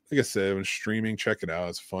 3 on it. Like I said, it was streaming. Check it out.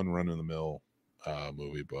 It's a fun run of the mill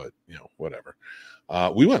movie, but whatever.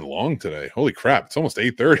 We went long today. Holy crap! It's almost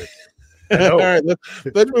 8:30. All right,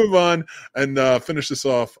 let's move on and finish this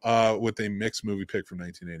off with a mixed movie pick from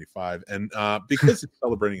 1985. And because it's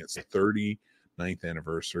celebrating its 39th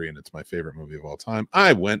anniversary and it's my favorite movie of all time,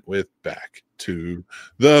 I went with Back to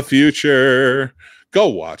the Future. Go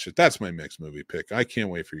watch it. That's my mixed movie pick. I can't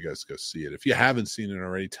wait for you guys to go see it. If you haven't seen it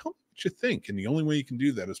already, tell me what you think. And the only way you can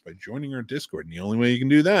do that is by joining our Discord. And the only way you can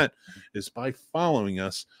do that is by following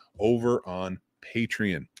us over on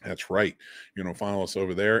Patreon. That's right. You're going to follow us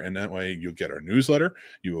over there, and that way you'll get our newsletter.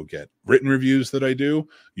 You will get written reviews that I do.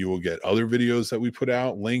 You will get other videos that we put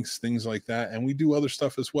out, links, things like that, and we do other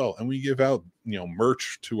stuff as well. And we give out,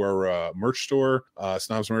 merch to our merch store,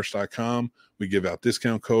 snobsmerch.com. We give out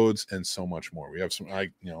discount codes and so much more. We have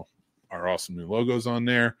our awesome new logos on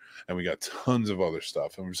there, and we got tons of other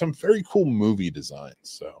stuff and some very cool movie designs.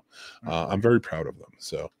 So I'm very proud of them.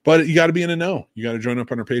 So, but you got to be in the know. You got to join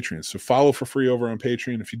up on our Patreon. So follow for free over on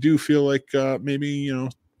Patreon. If you do feel like maybe,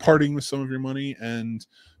 parting with some of your money and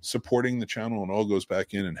supporting the channel, and all goes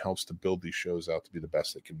back in and helps to build these shows out to be the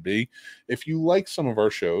best they can be. If you like some of our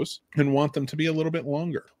shows and want them to be a little bit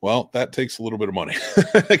longer, well, that takes a little bit of money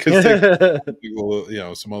because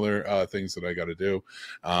some other things that I got to do.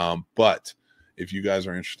 But if you guys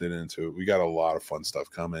are interested into it, we got a lot of fun stuff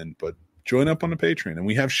coming, but join up on the Patreon, and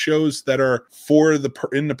we have shows that are for the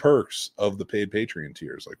perks of the paid Patreon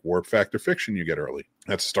tiers, like Warp Factor Fiction. You get early.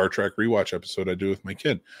 That's a Star Trek rewatch episode I do with my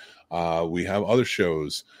kid. We have other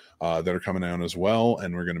shows that are coming out as well,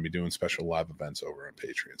 and we're going to be doing special live events over on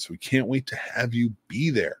Patreon. So we can't wait to have you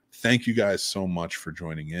be there. Thank you guys so much for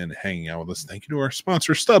joining in, hanging out with us. Thank you to our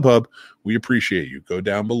sponsor, StubHub. We appreciate you. Go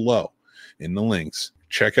down below in the links.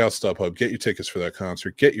 Check out StubHub. Get your tickets for that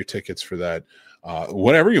concert. Get your tickets for that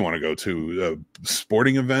whatever you want to go to, a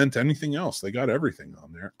sporting event, anything else. They got everything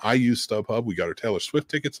on there. I use StubHub. We got our Taylor Swift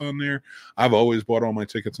tickets on there. I've always bought all my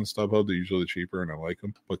tickets on StubHub. They're usually cheaper, and I like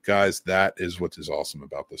them. But guys, that is what is awesome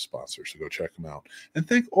about this sponsor. So go check them out. And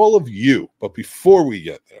thank all of you. But before we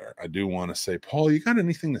get there, I do want to say, Paul, you got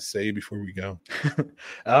anything to say before we go?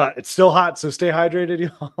 It's still hot, so stay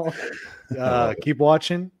hydrated, y'all. Keep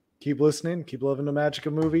watching. Keep listening. Keep loving the magic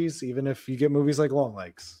of movies, even if you get movies like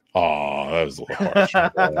Longlegs. Oh, that was a little harsh.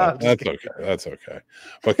 That's okay. That's okay.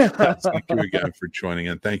 But guys, thank you again for joining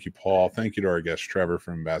in. Thank you, Paul. Thank you to our guest, Trevor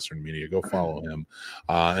from Ambassador Media. Go follow him.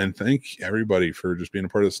 And thank everybody for just being a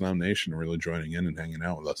part of this nomination and really joining in and hanging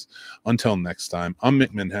out with us. Until next time, I'm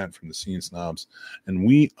Mick Manhattan from the thescenesnobs, and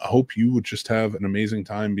we hope you would just have an amazing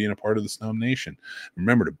time being a part of this nomination.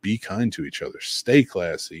 Remember to be kind to each other, stay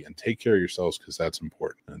classy, and take care of yourselves, because that's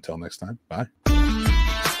important. And until next time, bye.